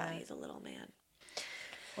taller. Yeah, he's a little man.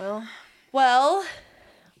 Well,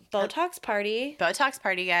 Botox party. Botox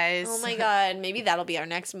party, guys. Oh my God. Maybe that'll be our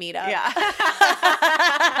next meetup. Yeah.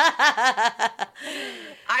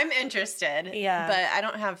 I'm interested. Yeah. But I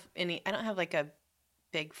don't have like a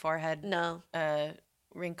big forehead. No.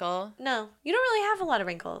 Wrinkle. No. You don't really have a lot of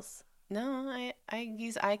wrinkles. No, I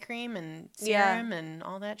use eye cream and serum and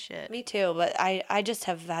all that shit. Me too, but I just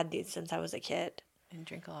have had these since I was a kid. And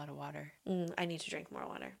drink a lot of water. I need to drink more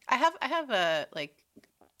water. I have a like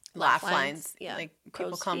laugh lines. Yeah. Like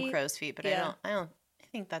people call them crow's feet, but I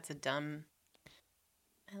think that's a dumb.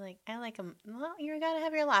 I like them. Well, you gotta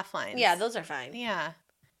have your laugh lines. Yeah, those are fine. Yeah.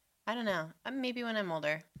 I don't know. Maybe when I'm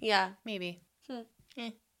older. Yeah. Maybe.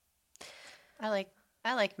 I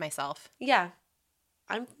like myself. Yeah.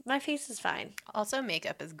 My face is fine. Also,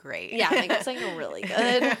 makeup is great. Yeah, makeup's like really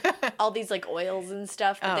good. All these like oils and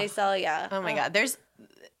stuff that they sell. Yeah. Oh my God. There's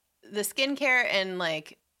the skincare and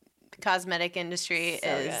like cosmetic industry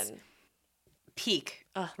is good. Peak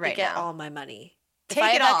right get now. All my money. Take if I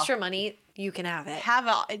have all. extra money, you can have it. Have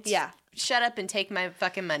all. Shut up and take my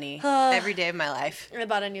fucking money every day of my life. I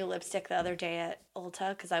bought a new lipstick the other day at Ulta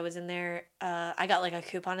because I was in there. I got like a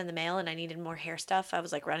coupon in the mail and I needed more hair stuff. I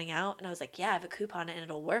was like running out and I was like, yeah, I have a coupon and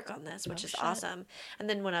it'll work on this, which is awesome. And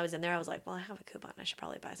then when I was in there, I was like, well, I have a coupon. I should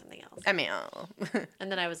probably buy something else. I mean,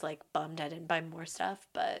 and then I was like bummed I didn't buy more stuff,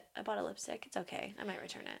 but I bought a lipstick. It's okay. I might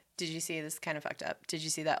return it. Did you see this? Kind of fucked up. Did you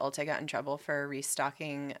see that Ulta got in trouble for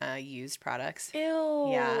restocking used products? Ew.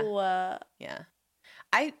 Yeah. Yeah.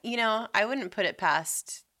 I wouldn't put it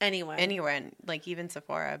past anywhere, like even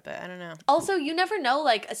Sephora, but I don't know. Also, you never know,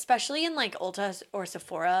 like, especially in like Ulta or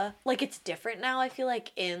Sephora, like it's different now, I feel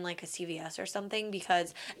like, in like a CVS or something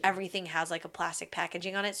because everything has like a plastic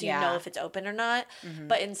packaging on it, so you know if it's open or not. Mm-hmm.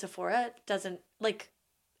 But in Sephora, it doesn't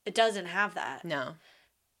have that. No.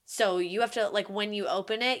 So you have to, like, when you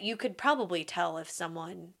open it, you could probably tell if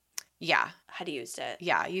someone Yeah. had used it.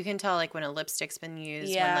 Yeah. You can tell like when a lipstick's been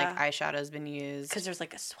used, when like eyeshadow's been used. Because there's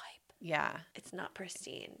like a swipe. Yeah. It's not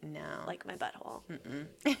pristine. No. Like my butthole.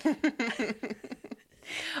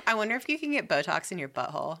 I wonder if you can get Botox in your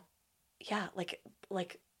butthole. Yeah.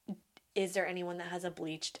 Like, is there anyone that has a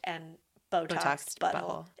bleached and Botoxed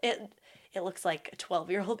butthole? It looks like a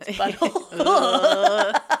 12-year-old's butthole.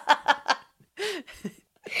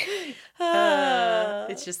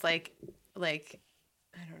 It's just like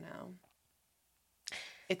I don't know.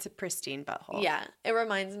 It's a pristine butthole. Yeah, it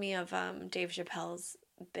reminds me of Dave Chappelle's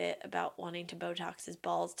bit about wanting to Botox his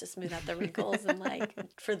balls to smooth out the wrinkles and like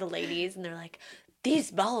for the ladies, and they're like,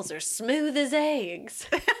 these balls are smooth as eggs.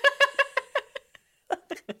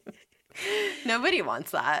 Nobody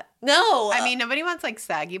wants that. No, I mean nobody wants like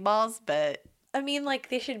saggy balls, but I mean, like,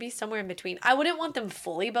 they should be somewhere in between. I wouldn't want them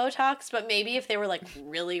fully Botox, but maybe if they were, like,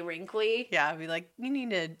 really wrinkly. Yeah, I'd be like, you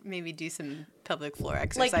need to maybe do some pelvic floor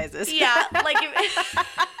exercises. Like, yeah, like...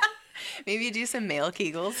 maybe do some male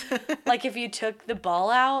Kegels. Like, if you took the ball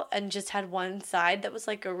out and just had one side that was,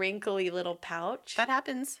 like, a wrinkly little pouch. That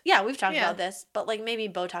happens. Yeah, we've talked about this, but, like, maybe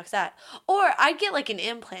Botox that. Or I'd get, like, an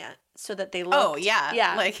implant so that they look... Oh, yeah.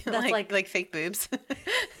 Yeah. Like fake boobs.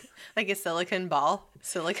 Like a silicone ball.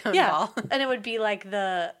 Ball. And it would be like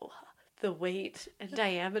the weight and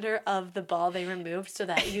diameter of the ball they removed so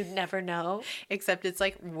that you'd never know. Except it's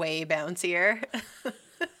like way bouncier.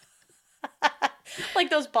 Like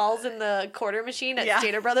those balls in the quarter machine at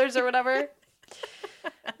Stater Brothers or whatever.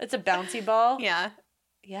 It's a bouncy ball. Yeah.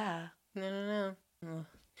 Yeah. No.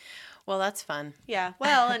 Well, that's fun. Yeah.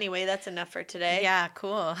 Well, anyway, that's enough for today. Yeah,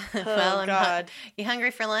 cool. Oh, well, God. You hungry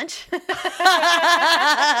for lunch?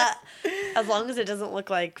 As long as it doesn't look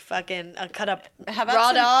like fucking a cut up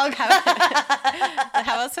raw dog.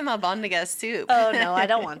 How about some albondiga soup? Oh, no, I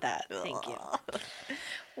don't want that. Thank you.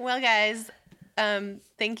 Well, guys,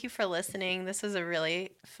 thank you for listening. This was a really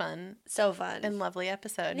fun. So fun. And lovely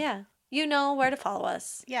episode. Yeah. You know where to follow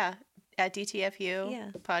us. Yeah. At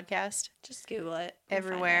DTFU podcast. Just Google it.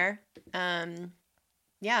 Everywhere.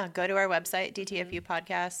 Yeah, go to our website,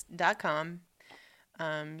 dtfupodcast.com.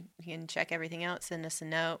 You can check everything out, send us a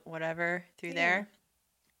note, whatever, through there.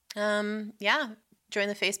 Yeah, join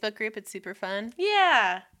the Facebook group. It's super fun.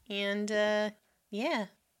 Yeah. And, yeah,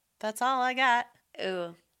 that's all I got.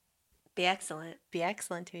 Ooh, be excellent. Be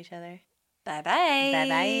excellent to each other. Bye-bye.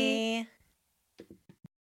 Bye-bye.